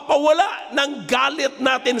pagpapawala ng galit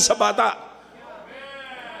natin sa bata.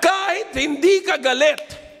 Kahit hindi ka galit,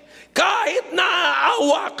 kahit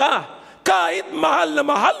naaawa ka, kahit mahal na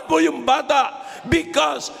mahal mo yung bata,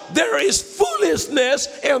 because there is foolishness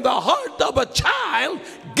in the heart of a child,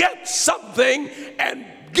 get something and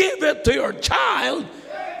give it to your child.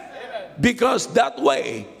 Because that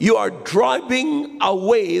way, you are driving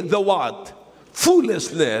away the what?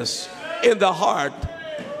 Foolishness in the heart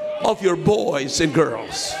of your boys and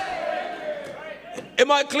girls. Am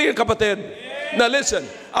I clear, kapatid? Now listen,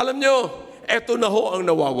 alam nyo, eto na ho ang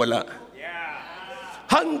nawawala.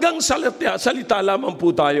 Hanggang salita lamang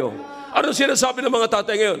po tayo. Ano sinasabi ng mga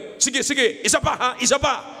tatay ngayon? Sige, isa pa ha, isa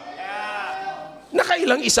pa.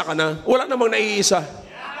 Nakailang isa ka na? Wala namang naiisa.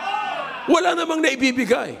 Wala namang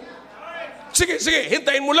naibibigay. Sige,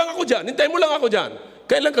 hintayin mo lang ako dyan.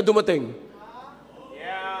 Kailan ka dumating?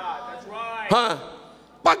 That's right. Ha?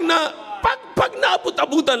 Pag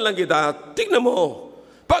naabot-abutan lang kita, tingnan mo.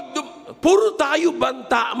 Puro tayo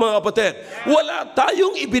banta, mga kapatid. Wala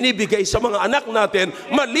tayong ibinibigay sa mga anak natin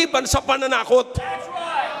maliban sa pananakot. That's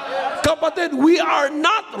right. Kapatid, we are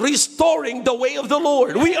not restoring the way of the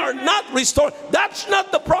Lord. We are not restoring. That's not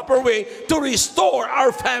the proper way to restore our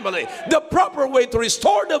family. The proper way to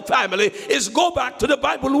restore the family is go back to the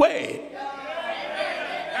Bible way.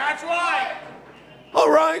 That's right. All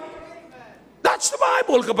right? That's the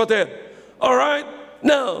Bible, kapatid. All right?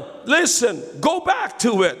 Now, listen. Go back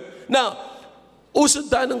to it. Now, usad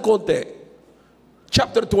tayo ng konti.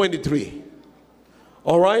 Chapter 23.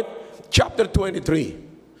 All right? Chapter 23.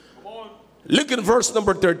 Look at verse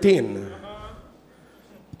number 13.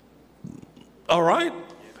 All right?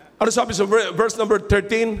 Ano sabi sa verse number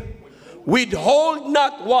 13? Withhold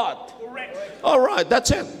not what? All right, that's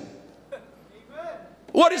it.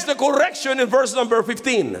 What is the correction in verse number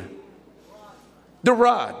 15? The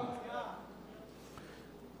rod.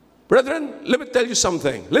 Brethren, let me tell you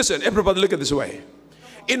something. Listen, everybody look at this way.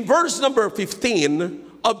 In verse number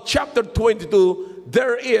 15 of chapter 22,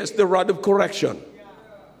 there is the rod of correction.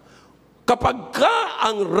 Kapag ka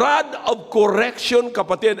ang rod of correction,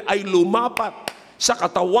 kapatid, ay lumapat sa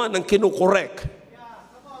katawan ng kinukorek,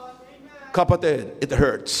 kapatid, it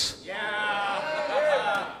hurts.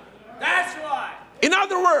 That's right. In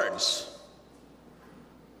other words,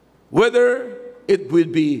 whether it will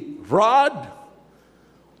be rod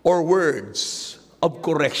or words of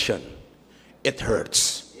correction, it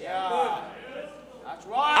hurts. That's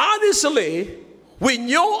right. Honestly, when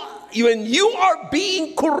you are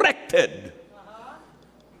being corrected,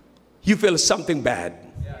 you feel something bad.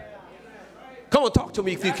 Come on, talk to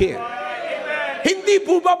me if you can. Hindi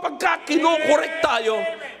po ba pagka kinokorek tayo,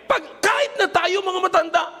 kahit na tayo mga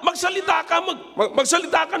matanda, magsalita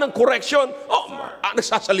ka ng correction.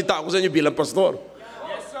 Nagsasalita ako sa inyo bilang pastor.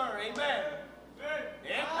 Yes, sir. Amen.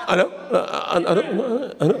 Ano?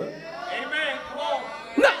 Amen. Come on.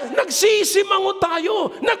 Nagsisimango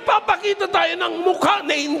tayo. Nagpapakita tayo ng mukha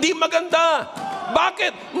na hindi maganda.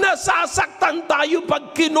 Bakit? Nasasaktan tayo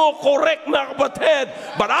pag kinokorek, mga kapatid.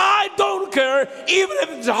 But I don't care even if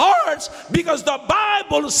it hurts, because the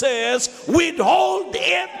Bible says, withhold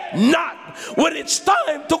it not. When it's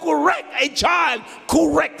time to correct a child,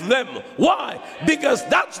 correct them. Why? Because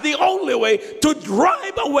that's the only way to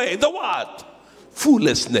drive away the what?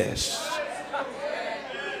 Foolishness.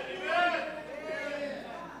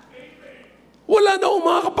 Wala na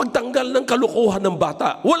makakapagtanggal ng kalukuhan ng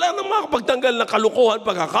bata. Wala na makakapagtanggal ng kalukuhan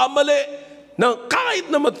pagkakamali ng kahit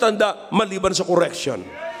na matanda maliban sa correction.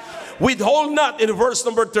 Withhold not, in verse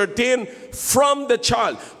number 13, from the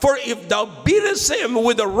child. For if thou beatest him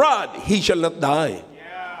with a rod, he shall not die.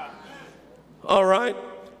 All right?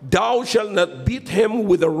 Thou shalt not beat him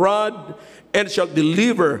with a rod and shalt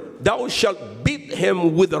deliver. Thou shalt beat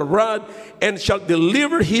him with a rod and shalt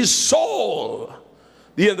deliver his soul.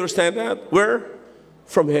 Do you understand that? Where?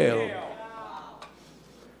 From hell.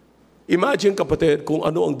 Imagine, kapatid, kung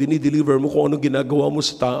ano ang dinideliver mo, kung ano ginagawa mo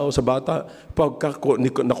sa tao, sa bata, pagka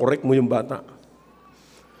na-correct mo yung bata.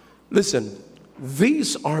 Listen,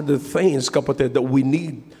 these are the things, kapatid, that we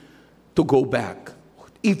need to go back.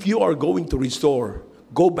 If you are going to restore,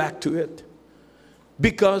 go back to it.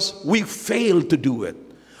 Because we failed to do it.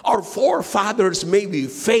 Our forefathers maybe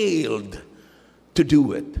failed to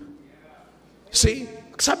do it. See,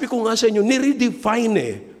 sabi ko nga sa inyo, niredefine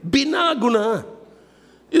eh. Binago na.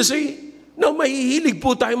 You see, na mahihilig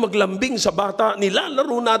po tayo maglambing sa bata,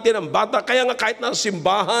 nilalaro natin ang bata, kaya nga kahit nasa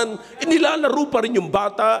simbahan, nilalaro pa rin yung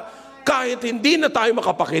bata, kahit hindi na tayo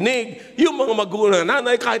makapakinig, yung mga magulang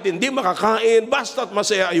nanay, kahit hindi makakain, basta't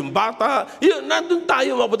masaya yung bata, yun, nandun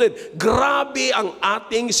tayo mga kapatid. Grabe ang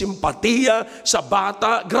ating simpatiya sa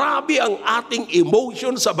bata, grabe ang ating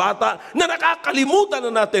emotion sa bata, na nakakalimutan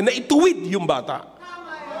na natin na ituwid yung bata.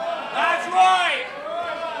 That's right.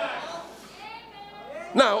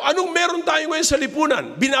 Now, anong meron tayo ngayon sa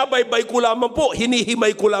lipunan? Binabaybay ko lamang po,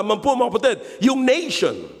 hinihimay ko lamang po mga kapatid, yung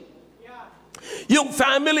nation. Yung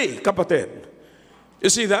family, kapatid.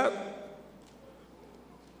 You see that?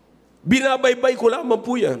 Binabaybay ko lamang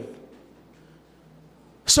po yan.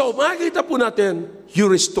 So, makikita po natin,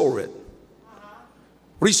 you restore it.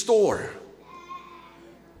 Restore.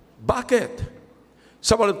 Bakit?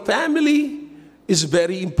 So, family is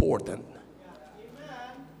very important.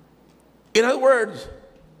 In other words,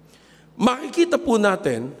 makikita po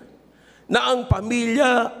natin na ang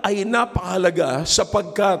pamilya ay napakahalaga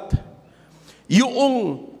sapagkat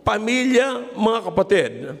yung pamilya, mga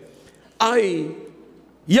kapatid, ay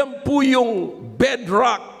yan po yung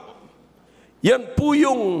bedrock, yan po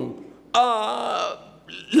yung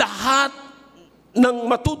lahat ng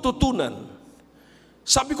matututunan.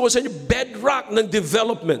 Sabi ko sa inyo, bedrock ng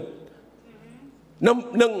development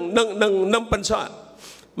ng bansa.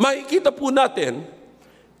 Makikita po natin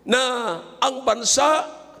na ang bansa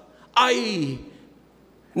ay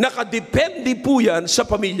nakadepende po yan sa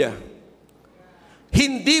pamilya.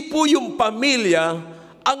 Hindi po yung pamilya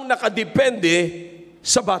ang nakadepende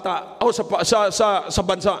sa bata o sa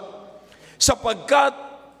bansa. Sapagkat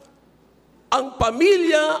ang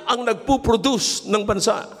pamilya ang nagpuproduce ng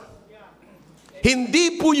bansa.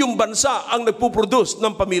 Hindi po yung bansa ang nagpuproduce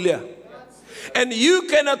ng pamilya. And you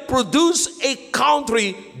cannot produce a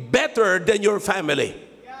country better than your family.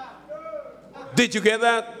 Did you get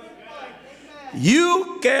that?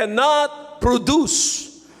 You cannot produce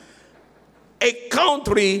a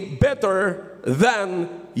country better than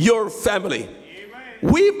your family.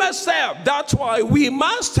 We must have, that's why we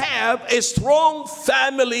must have a strong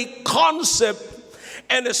family concept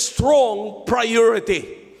and a strong priority.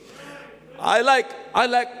 I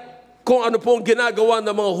like kung ano pong ginagawa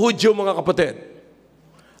ng mga Hudyo, mga kapatid.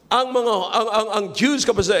 Ang Jews,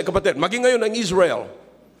 kapatid, maging ngayon ang Israel,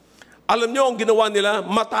 alam nyo ang ginawa nila,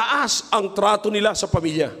 mataas ang trato nila sa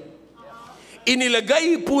pamilya.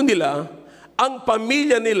 Inilagay po nila ang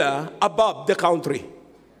pamilya nila above the country.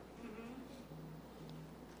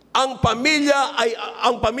 Ang pamilya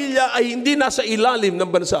ay hindi nasa ilalim ng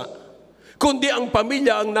bansa, kundi ang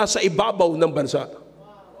pamilya ang nasa ibabaw ng bansa.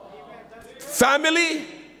 Family,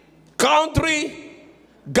 country,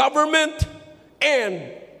 government,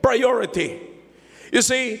 and priority. You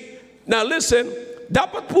see, now listen,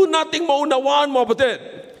 dapat po nating maunawaan, mga kapatid,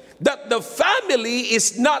 that the family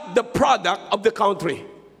is not the product of the country.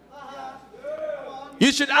 You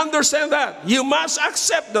should understand that. You must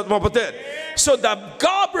accept that, mga kapatid. So the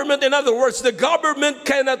government, in other words, the government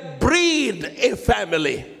cannot breed a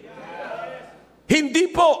family. Hindi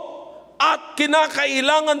po. At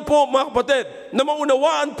kinakailangan po, mga kapatid, na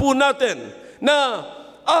maunawaan po natin na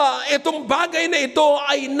itong bagay na ito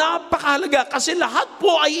ay napakahalaga kasi lahat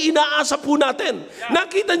po ay inaasa po natin.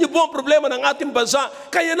 Nakita niyo po ang problema ng ating bansa,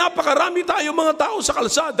 kaya napakarami tayo mga tao sa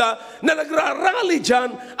kalsada na nagrarally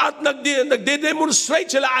dyan at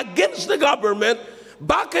nagde-demonstrate sila against the government.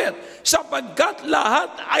 Bakit? Sapagkat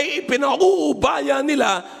lahat ay ipinauubaya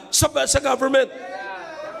nila sa government.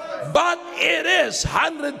 But it is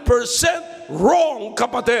 100% wrong,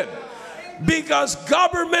 kapatid. Because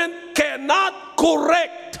government cannot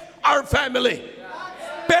correct our family.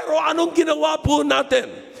 Pero anong ginawa po natin?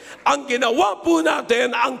 Ang ginawa po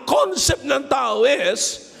natin, ang concept ng tao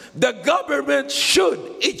is, the government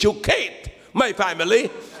should educate my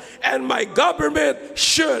family, and my government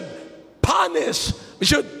should punish,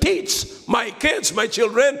 should teach my kids, my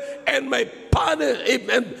children, and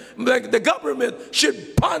the government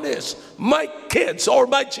should punish my kids or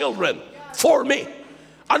my children for me.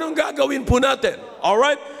 Anong gagawin po natin?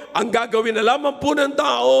 Alright? Ang gagawin na lamang po ng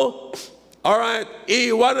tao, alright,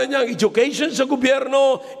 iiwanan niya ang education sa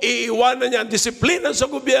gobyerno, iiwanan niya ang disiplina sa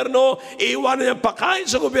gobyerno, iiwanan niya ang pagkain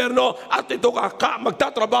sa gobyerno, at ito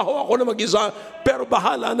magtatrabaho ako na mag-isa, pero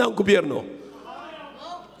bahala na ang gobyerno.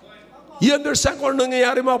 You understand kung ano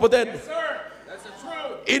nangyayari, mga kapatid? Yes, sir. That's the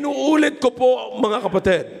truth. Inuulit ko po, mga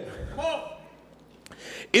kapatid.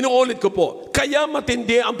 Inuulit ko po, kaya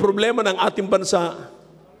matindi ang problema ng ating bansa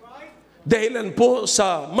dahilan po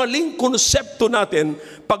sa maling konsepto natin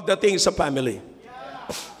pagdating sa family.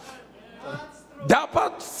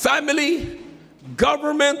 Dapat family,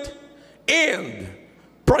 government, and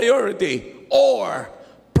priority or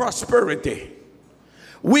prosperity.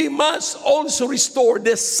 We must also restore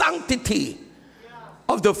the sanctity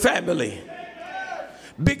of the family.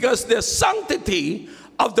 Because the sanctity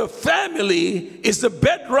of the family is the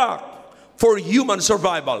bedrock for human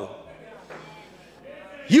survival.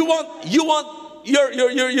 You want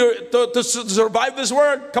to survive this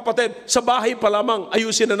world, kapatid, sa bahay pa lamang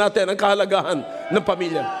ayusin na natin ang kahalagahan ng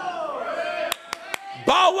pamilya.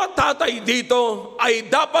 Bawat tatay dito ay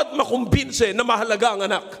dapat makumbinse na mahalaga ang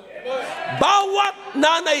anak. Bawat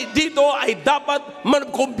nanay dito ay dapat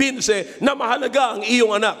makumbinse na mahalaga ang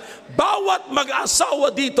iyong anak. Bawat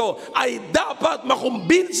mag-asawa dito ay dapat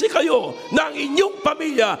makumbinse kayo na ang inyong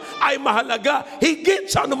pamilya ay mahalaga higit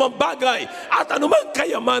sa anumang bagay at anumang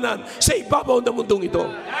kayamanan sa ibabaw ng mundong ito.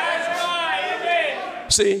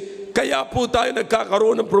 See, kaya po tayo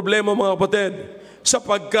nagkakaroon ng problema, mga kapatid,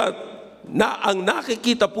 sapagkat ang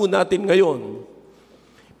nakikita po natin ngayon,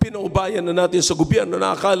 pinaubayan na natin sa gobyerno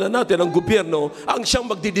na akala natin ang gobyerno ang siyang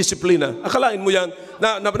magdidisiplina. Akalain mo yan,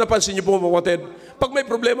 napansin niyo po, mga kapatid, pag may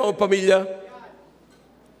problema ang pamilya,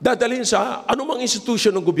 dadalhin sa anumang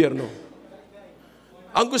institusyon ng gobyerno.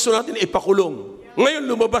 Ang gusto natin ipakulong. Ngayon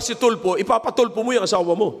lumabas si tulpo, ipapatulpo mo yung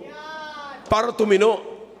asawa mo para tumino.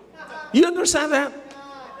 You understand that?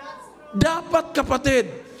 Dapat, kapatid,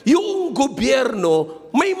 yung gobyerno,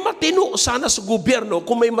 may matino sana sa gobyerno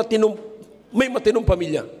kung may matinong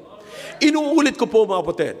pamilya. Inuulit ko po, mga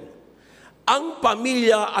kapatid, ang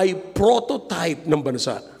pamilya ay prototype ng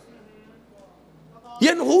bansa.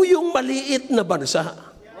 Yan ho yung maliit na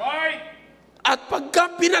bansa. At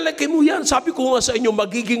pagka pinalaki mo yan, sabi ko nga sa inyo,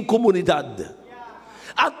 magiging komunidad.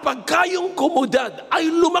 At pagka yung komunidad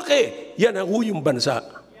ay lumaki, yan ang ho yung bansa.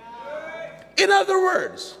 In other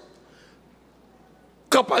words,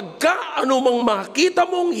 kapag ka anumang makita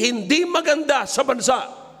mong hindi maganda sa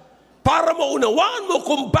bansa, para maunawaan mo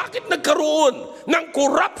kung bakit nagkaroon ng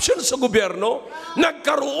corruption sa gobyerno,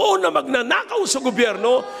 nagkaroon na magnanakaw sa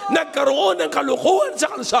gobyerno, nagkaroon ng kalukuhan sa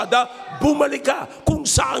kalsada, bumalik ka kung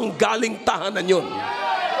saan galing tahanan yun.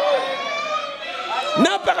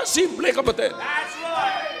 Napakasimple, kapatid.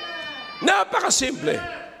 Napakasimple.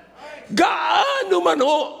 Gaano man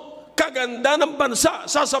ho kaganda ng bansa,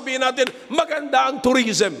 sasabihin natin, maganda ang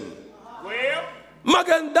tourism.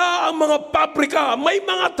 Maganda ang mga pabrika, may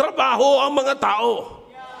mga trabaho ang mga tao.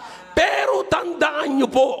 Pero tandaan nyo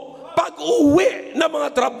po, pag uwi ng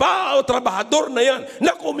mga trabahador na yan,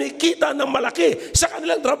 na kumikita ng malaki sa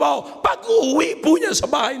kanilang trabaho, pag uwi po niya sa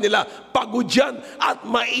bahay nila, pagod yan at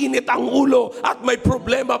mainit ang ulo at may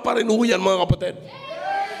problema pa rin yan, mga kapatid.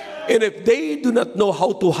 And if they do not know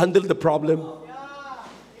how to handle the problem,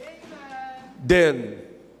 then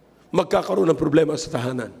magkakaroon ng problema sa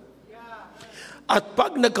tahanan. At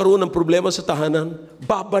pag nagkaroon ng problema sa tahanan,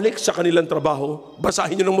 babalik sa kanilang trabaho.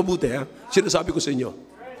 Basahin nyo ng mabuti, ha? Sinasabi ko sa inyo.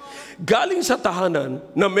 Galing sa tahanan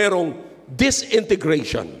na merong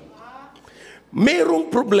disintegration,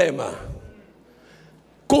 merong problema.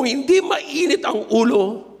 Kung hindi mainit ang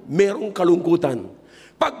ulo, merong kalungkutan.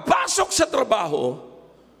 Pagpasok sa trabaho,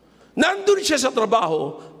 nandun siya sa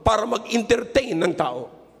trabaho para mag-entertain ng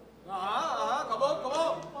tao.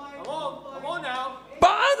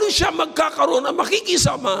 Paano siya magkakaroon na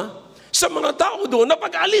makikisama sa mga tao doon na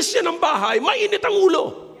pag-alis niya ng bahay, mainit ang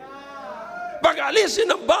ulo? Pag-alis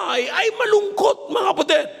niya ng bahay ay malungkot, mga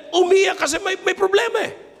kapatid. Umiyak kasi may problema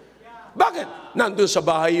eh. Bakit? Nandun sa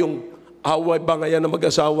bahay yung away bangayan ng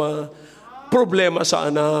mag-asawa, problema sa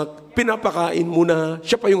anak, pinapakain mo na,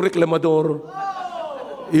 siya pa yung reklamador.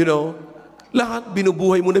 You know, lahat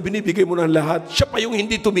binubuhay mo na, binibigay mo na lahat, siya pa yung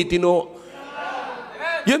hindi tumitino.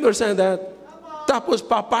 You understand that? Tapos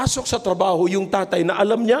papasok sa trabaho yung tatay na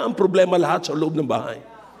alam niya ang problema lahat sa loob ng bahay.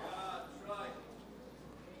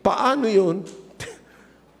 Paano yun?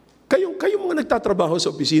 Kayong mga nagtatrabaho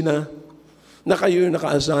sa opisina, na kayo yung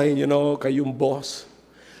naka-assign, you know, kayong boss,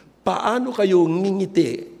 paano kayo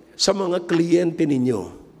ngingiti sa mga kliyente ninyo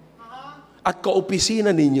at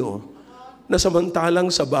kaopisina ninyo na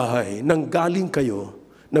samantalang sa bahay, nang galing kayo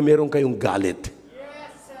na meron kayong galit?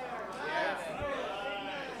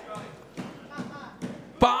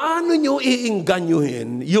 Paano nyo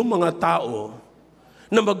iingganyuhin yung mga tao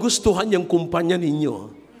na magustuhan yung kumpanya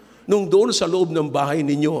ninyo nung doon sa loob ng bahay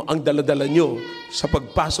ninyo, ang daladala nyo sa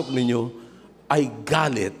pagpasok ninyo ay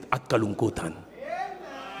galit at kalungkutan?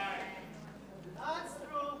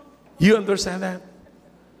 You understand that?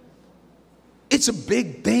 It's a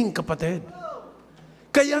big thing, kapatid.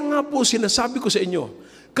 Kaya nga po sinasabi ko sa inyo,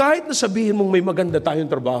 kahit na sabihin mong may maganda tayong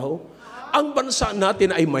trabaho, ang bansa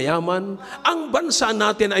natin ay mayaman, ang bansa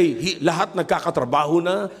natin ay lahat nagkakatrabaho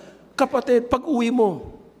na, kapatid, pag uwi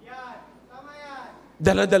mo,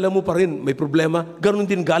 dala-dala mo pa rin, may problema, ganun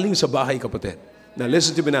din galing sa bahay, kapatid. Now,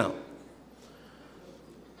 listen to me now.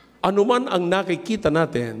 Ano man ang nakikita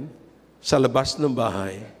natin sa labas ng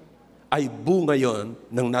bahay, ay bunga yon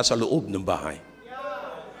ng nasa loob ng bahay.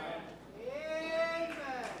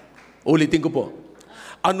 Ulitin ko po.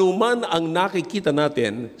 Ano man ang nakikita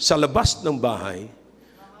natin sa labas ng bahay,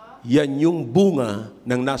 yan yung bunga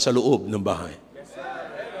ng nasa loob ng bahay.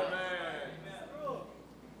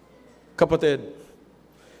 Kapatid,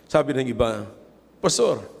 sabi ng iba,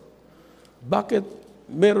 Pastor, bakit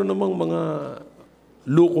meron namang mga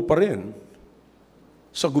luko pa rin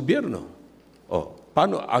sa gobyerno? O,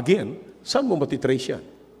 paano? Again, saan mo matitrace yan?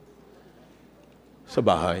 Sa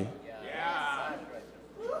bahay?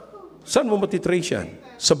 Saan mo matitrace yan?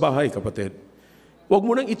 Sa bahay, kapatid. Huwag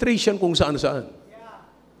mo nang itrace yan kung saan-saan.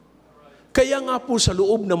 Kaya nga po sa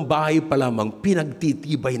loob ng bahay pa lamang,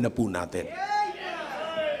 pinagtitibay na po natin.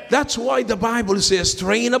 That's why the Bible says,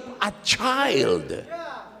 train up a child.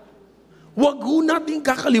 Huwag ho natin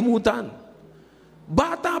kakalimutan.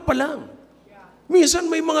 Bata pa lang.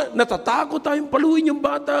 Minsan may mga natatakot tayong paluin yung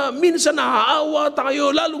bata. Minsan naaawa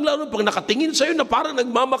tayo, lalong-lalo pag nakatingin sa'yo na parang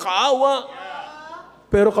nagmamakaawa.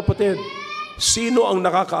 Pero kapatid, sino ang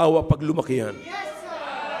nakakaawa pag lumaki yan?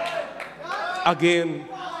 Again,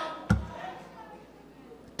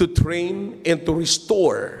 to train and to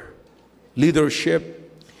restore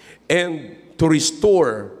leadership and to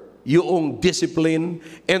restore yung discipline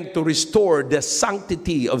and to restore the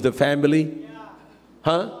sanctity of the family.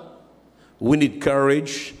 We need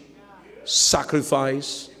courage,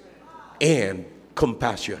 sacrifice, and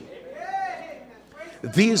compassion.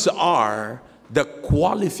 These are the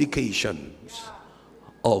qualifications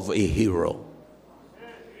of a hero.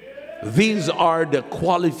 These are the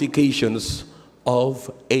qualifications of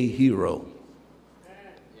a hero.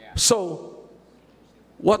 So,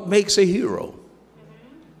 what makes a hero?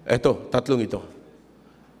 Ito, tatlong ito.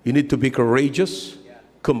 You need to be courageous,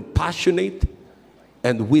 compassionate,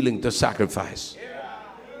 and willing to sacrifice.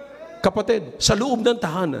 Kapatid, sa loob ng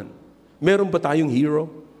tahanan, meron ba tayong hero?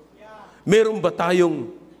 Meron ba tayong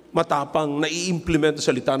matapang na i-implement sa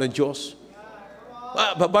salita ng Diyos?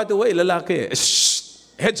 By the way, lalaki,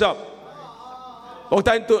 heads up.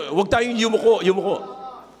 Huwag tayong yumuko.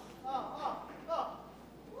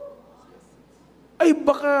 Ay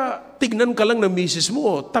baka tignan ka lang ng misis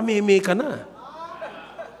mo, tameme ka na.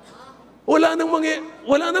 Wala nang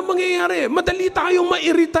mangyayari. Madali tayong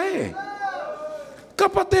mairita eh.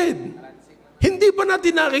 Kapatid, hindi ba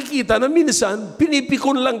natin nakikita na minsan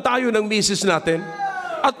pinipikon lang tayo ng misis natin?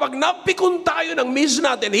 At pag napikon tayo ng misis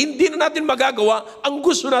natin, hindi na natin magagawa ang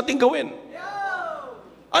gusto natin gawin.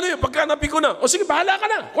 Ano yun? Pagka napikon na, o sige, bahala ka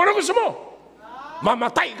na. Kung ano gusto mo.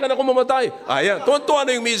 Mamatay ka na kung mamatay. Ayan, tuwan-tuwa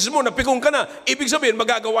na yung misis mo, napikon ka na. Ibig sabihin,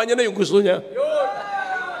 magagawa niya na yung gusto niya.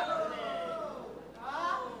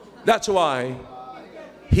 That's why,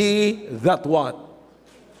 he that what?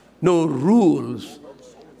 No rules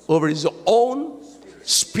over his own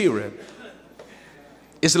spirit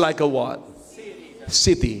is like a what?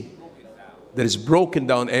 City that is broken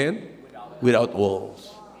down and without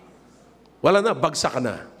walls. Wala na, bagsak ka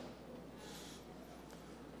na.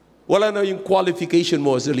 Wala na yung qualification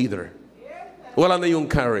mo as a leader. Wala na yung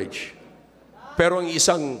courage. Pero ang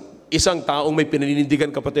isang taong may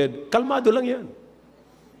pinaninindigan, kapatid, kalmado lang yan.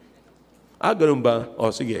 Ganun ba? O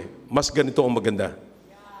sige, mas ganito ang maganda.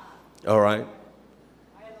 Alright?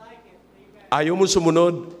 Ayaw mo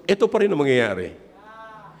sumunod, ito pa rin ang mangyayari.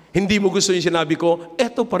 Hindi mo gusto yung sinabi ko,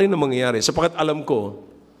 ito pa rin ang mangyayari. Sapagkat alam ko,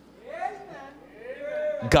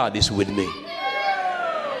 God is with me.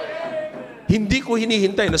 Hindi ko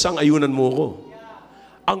hinihintay na sang-ayunan mo ko.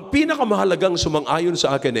 Ang pinakamahalagang sumang-ayon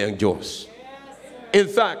sa akin ay ang Diyos. In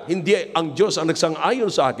fact, hindi ang Diyos ang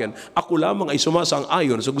nagsang-ayon sa akin. Ako lamang ay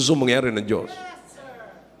sumasang-ayon sa gusto mangyari ng Diyos.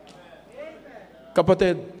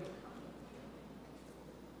 Kapatid,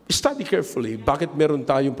 study carefully bakit meron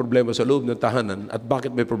tayong problema sa loob ng tahanan at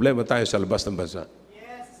bakit may problema tayo sa labas ng bansa.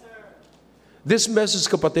 This message,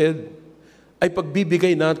 kapatid, ay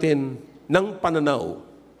pagbibigay natin ng pananaw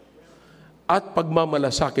at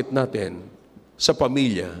pagmamalasakit natin sa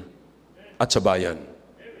pamilya at sa bayan.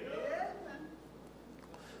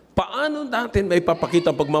 Paano natin may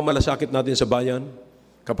papakita ang pagmamalasakit natin sa bayan?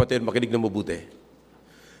 Kapatid, makinig na mabuti.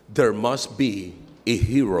 There must be a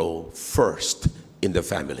hero first in the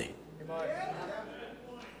family.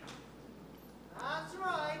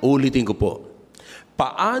 Ulitin ko po.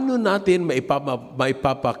 Paano natin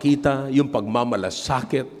maipapakita yung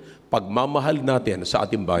pagmamalasakit, pagmamahal natin sa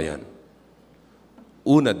ating bayan?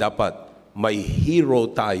 Una, dapat may hero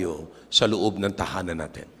tayo sa loob ng tahanan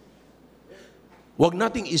natin. Huwag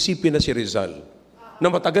nating isipin na si Rizal, na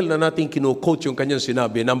matagal na nating kino-coach yung kanyang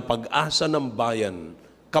sinabi ng pag-asa ng bayan,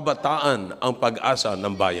 kabataan ang pag-asa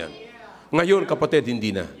ng bayan. Ngayon, kapatid, hindi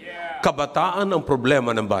na. Kabataan ang problema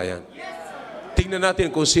ng bayan. Tingnan natin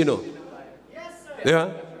kung sino. Diba?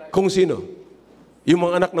 Kung sino. Yung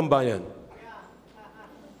mga anak ng bayan.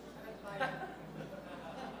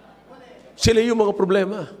 Sila yung mga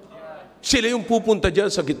problema. Sila yung pupunta dyan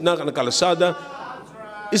sa gitna ng kalasada.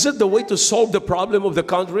 Is that the way to solve the problem of the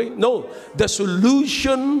country? No. The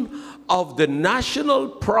solution of the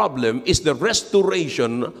national problem is the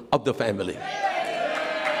restoration of the family.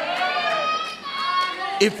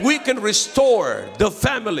 If we can restore the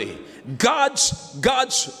family,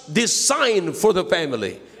 God's design for the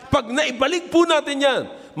family, pag naibalik po natin yan,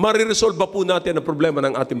 mariresolve po natin ang problema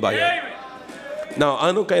ng ating bayan. Now,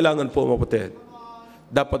 anong kailangan po, kapatid?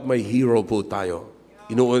 Dapat may hero po tayo.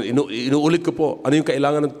 Inuulit ko po, ano yung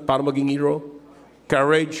kailangan para maging hero?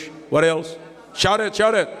 Courage. What else? Shout it,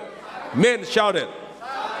 shout it. Men, shout it.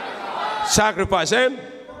 Sacrifice and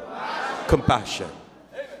compassion.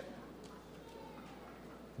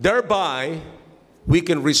 Thereby, we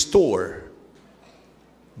can restore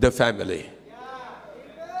the family.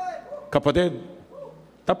 Kapatid,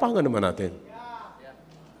 tapangan naman natin.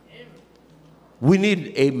 We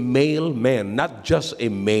need a male man, not just a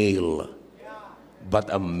male, but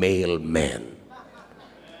a male man.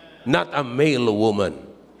 Not a male woman.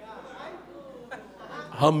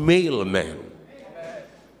 A male man.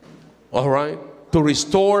 All right? To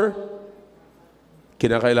restore,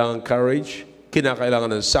 kinakailangan courage,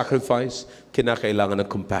 kinakailangan ng sacrifice, kinakailangan ng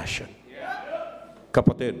compassion.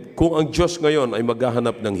 Kapatid, kung ang Diyos ngayon ay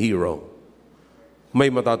maghahanap ng hero, may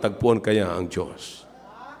matatagpuan kaya ang Diyos.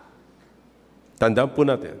 Tandaan po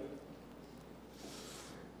natin,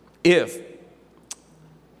 if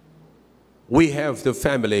we have the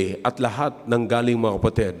family at lahat ng galing mga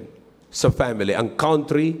kapatid sa family, ang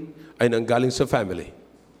country ay nanggaling sa family.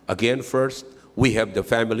 Again, first, we have the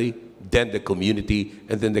family, then the community,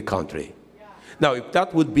 and then the country. Now, if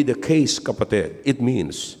that would be the case, kapatid, it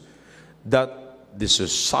means that the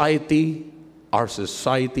society, our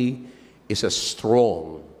society, is as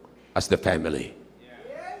strong as the family.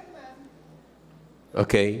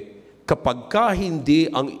 Okay? Kapag ka hindi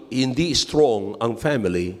strong ang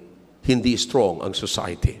family, hindi strong ang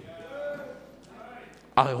society.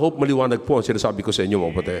 I hope maliwanag po ang sinasabi ko sa inyo,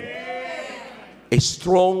 mga kapatid. A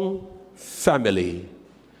strong family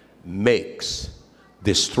makes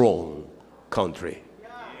the strong country.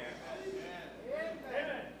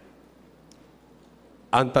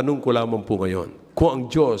 Ang tanong ko lamang po ngayon, kung ang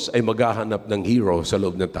Diyos ay maghahanap ng hero sa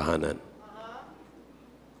loob ng tahanan,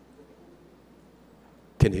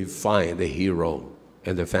 can He find a hero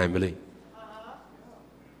in the family?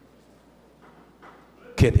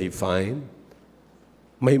 Can He find?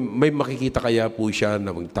 May makikita kaya po siya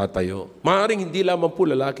na magtatayo? Maaaring hindi lamang po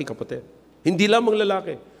lalaki, kapatid. Hindi lamang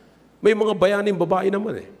lalaki. May mga bayaning babae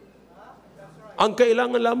naman eh. Ang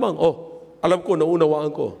kailangan lamang, alam ko,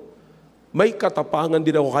 naunawaan ko, may katapangan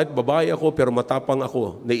din ako, kahit babae ako, pero matapang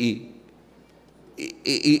ako, na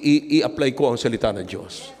i-apply ko ang salita ng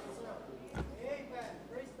Diyos.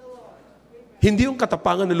 Hindi yung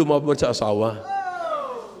katapangan na lumaban sa asawa.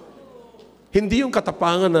 Hindi yung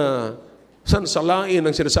katapangan na sansalain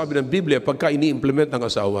ang sinasabi ng Biblia pagka ini-implement ng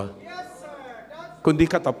asawa. Kundi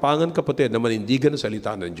katapangan, kapatid, na manindigan ang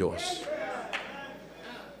salita ng Diyos.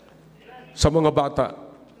 Sa mga bata,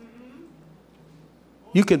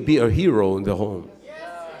 you can be a hero in the home.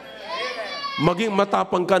 Maging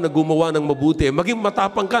matapang ka na gumawa ng mabuti. Maging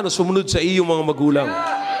matapang ka na sumunod sa iyong mga magulang.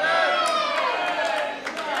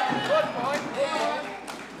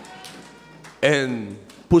 And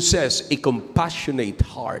possess a compassionate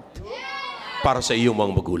heart para sa iyong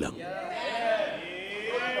mga magulang.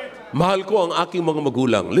 Mahal ko ang aking mga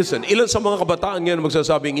magulang. Listen, ilan sa mga kabataan ngayon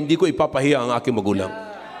magsasabing, hindi ko ipapahiya ang aking magulang.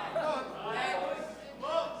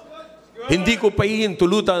 Hindi ko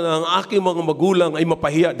pahihintulutan na ang aking mga magulang ay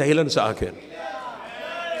mapahiya dahilan sa akin.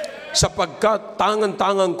 Sapagkat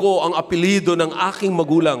tangan-tangan ko ang apelido ng aking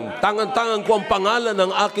magulang. Tangan-tangan ko ang pangalan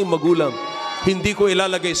ng aking magulang. Hindi ko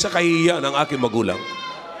ilalagay sa kahihiyan ng aking magulang.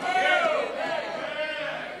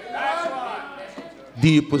 Do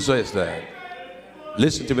you possess that?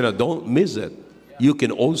 Listen to me now. Don't miss it. You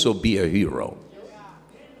can also be a hero.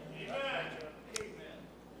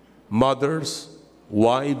 Mothers,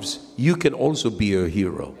 wives, you can also be a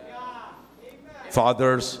hero.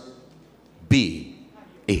 Fathers, be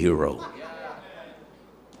a hero.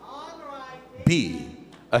 Be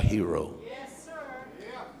a hero.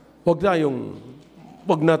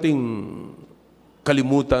 Wag nating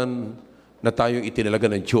kalimutan na tayong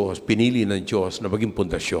itinalaga ng Diyos, pinili ng Diyos na maging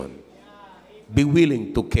pundasyon. Be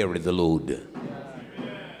willing to carry the load.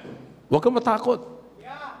 Huwag kang matakot.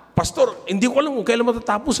 Pastor, hindi ko alam kung kailan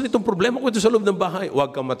matatapos na itong problema ko ito sa loob ng bahay.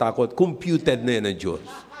 Huwag kang matakot. Computed na yan ng Diyos.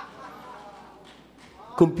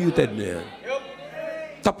 Computed na yan.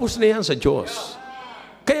 Tapos na yan sa Diyos.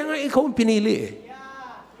 Kaya nga ikaw ang pinili eh.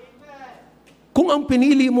 Kung ang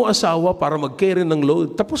pinili mo asawa para mag-carry ng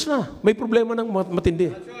load, tapos na. May problema ng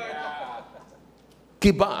matindi.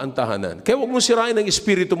 Kiba ang tahanan. Kaya huwag mong sirain ang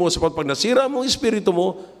espiritu mo. Sapagkat pag nasira mo ang espiritu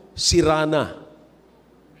mo, sira na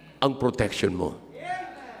ang protection mo.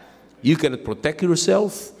 You cannot protect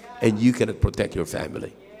yourself and you cannot protect your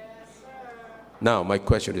family. Now, my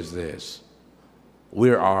question is this.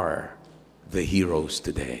 Where are the heroes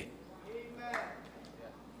today?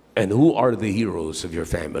 And who are the heroes of your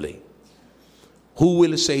family? Who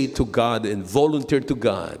will say to God and volunteer to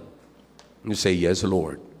God and say, yes,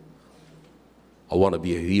 Lord, I want to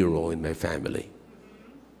be a hero in my family.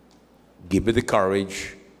 Give me the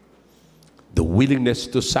courage, the willingness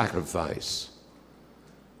to sacrifice,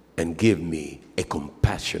 and give me a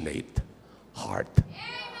compassionate heart.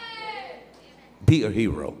 Be a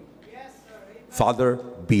hero. Father,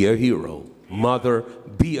 be a hero. Mother,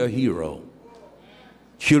 be a hero.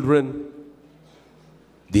 Children,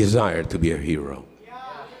 desire to be a hero.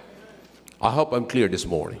 I hope I'm clear this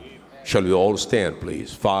morning. Shall we all stand,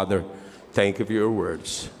 please? Father, thank you for your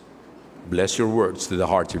words. Bless your words to the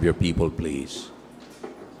hearts of your people, please.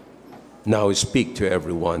 Now speak to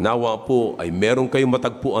everyone. Nawa po ay meron kayong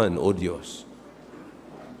matagpuan, O Diyos,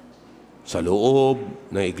 sa loob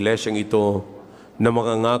ng iglesyang ito na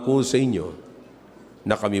mangangako sa inyo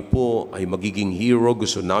na kami po ay magiging hero.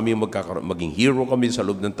 Gusto namin maging hero kami sa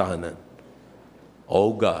loob ng tahanan.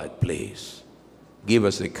 Oh God, please, give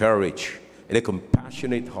us the courage and a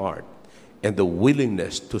compassionate heart and the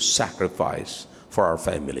willingness to sacrifice for our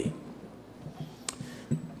family.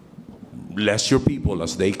 Bless your people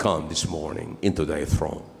as they come this morning into thy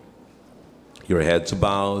throne. Your heads are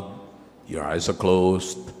bowed, your eyes are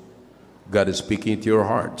closed. God is speaking to your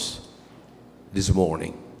hearts this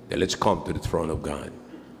morning. Then let's come to the throne of God.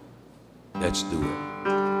 Let's do it.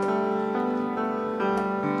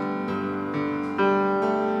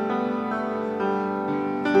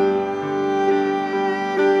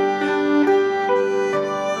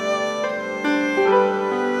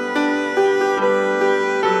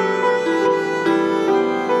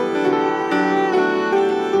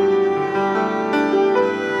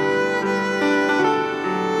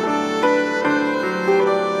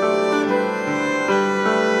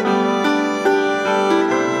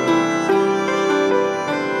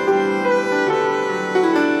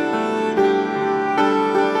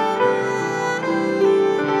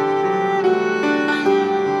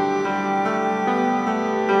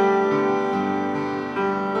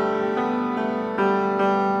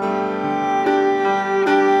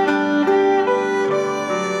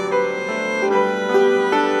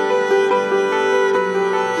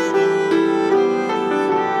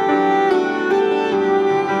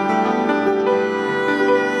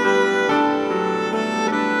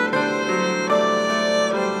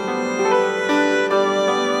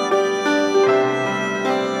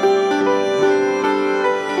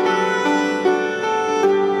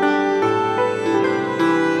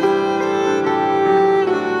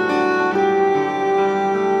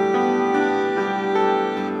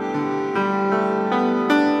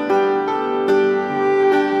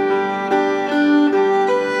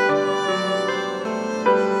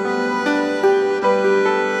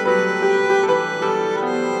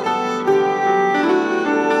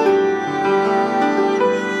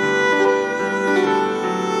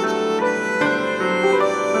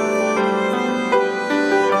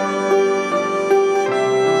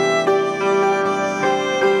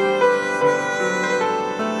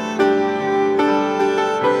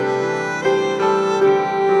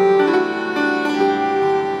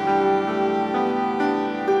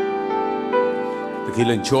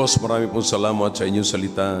 Dakilang Diyos, marami pong salamat sa inyong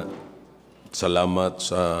salita. Salamat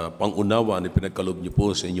sa pangunawa na pinagkaloob niyo po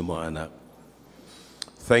sa inyong mga anak.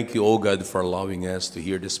 Thank you, O God, for allowing us to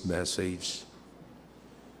hear this message.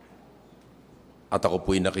 At ako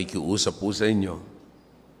po'y nakikiusap po sa inyo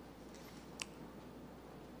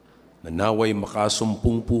na naway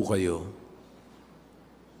makasumpong po kayo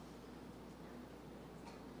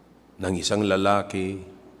ng isang lalaki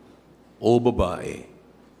o babae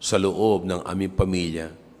sa loob ng aming pamilya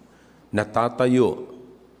natatayo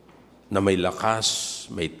na may lakas,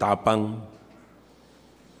 may tapang,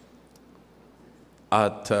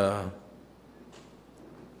 at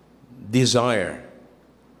desire,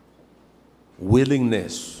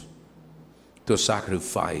 willingness to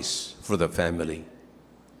sacrifice for the family.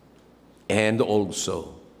 And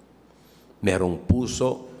also, merong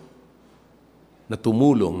puso na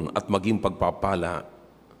tumulong at maging pagpapala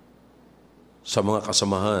sa mga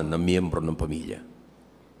kasamahan na miyembro ng pamilya.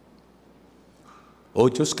 O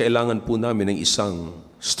Diyos, kailangan po namin ng isang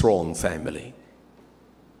strong family.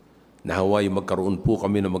 Nawa'y magkaroon po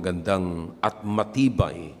kami ng magandang at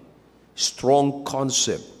matibay, strong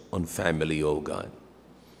concept on family, O God.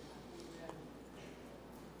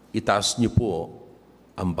 Itaas niyo po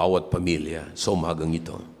ang bawat pamilya sa umagang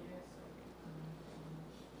ito.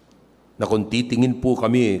 Na kung titingin po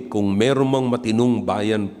kami kung meron mang matinong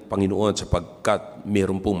bayan, Panginoon, sapagkat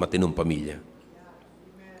meron pong matinong pamilya.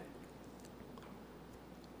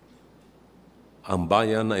 Ang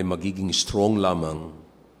bayan ay magiging strong lamang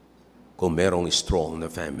kung merong strong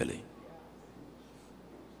na family.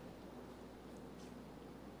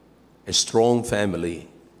 A strong family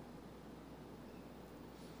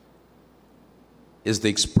is the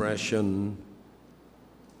expression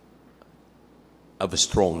of a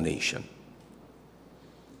strong nation.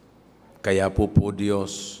 Kaya po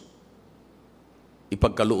Diyos,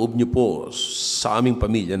 ipagkaloob niyo po sa aming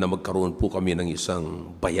pamilya na magkaroon po kami ng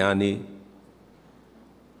isang bayani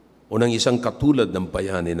o ng isang katulad ng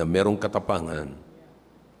bayani na merong katapangan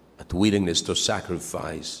at willingness to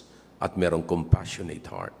sacrifice at merong compassionate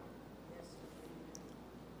heart.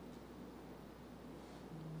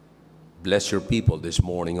 Bless your people this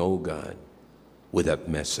morning, O God, with that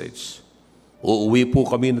message. Uuwi po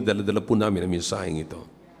kami na dala-dala po namin ang mensaheng ito.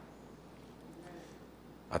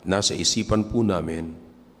 At nasa isipan po namin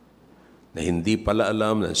na hindi pala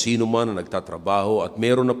alam ng sino man na nagtatrabaho at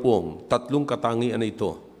meron na pong 3 katangian na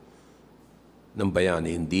ito ng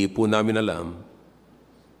bayani. Hindi po namin alam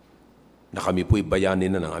na kami po'y bayani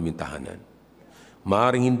na ng aming tahanan.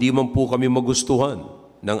 Maaaring hindi man po kami magustuhan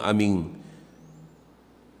ng aming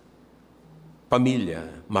pamilya.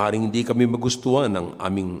 Maaaring hindi kami magustuhan ng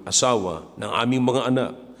aming asawa, ng aming mga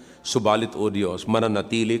anak. Subalit, O Diyos,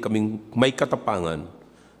 mananatili kaming may katapangan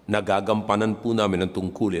na gagampanan po namin ang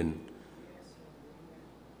tungkulin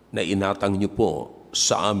na inatang niyo po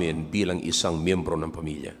sa amin bilang isang miyembro ng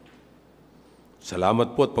pamilya.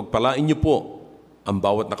 Salamat po at pagpalain niyo po ang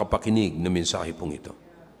bawat nakapakinig na mensahe pong ito.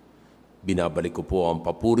 Binabalik ko po ang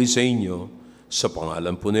papuri sa inyo sa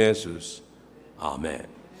pangalan po ni Jesus. Amen.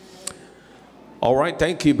 All right,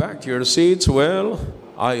 thank you. Back to your seats. Well,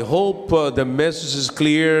 I hope the message is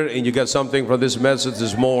clear and you got something from this message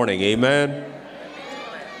this morning. Amen.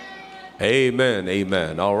 Amen.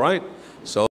 Amen. All right. So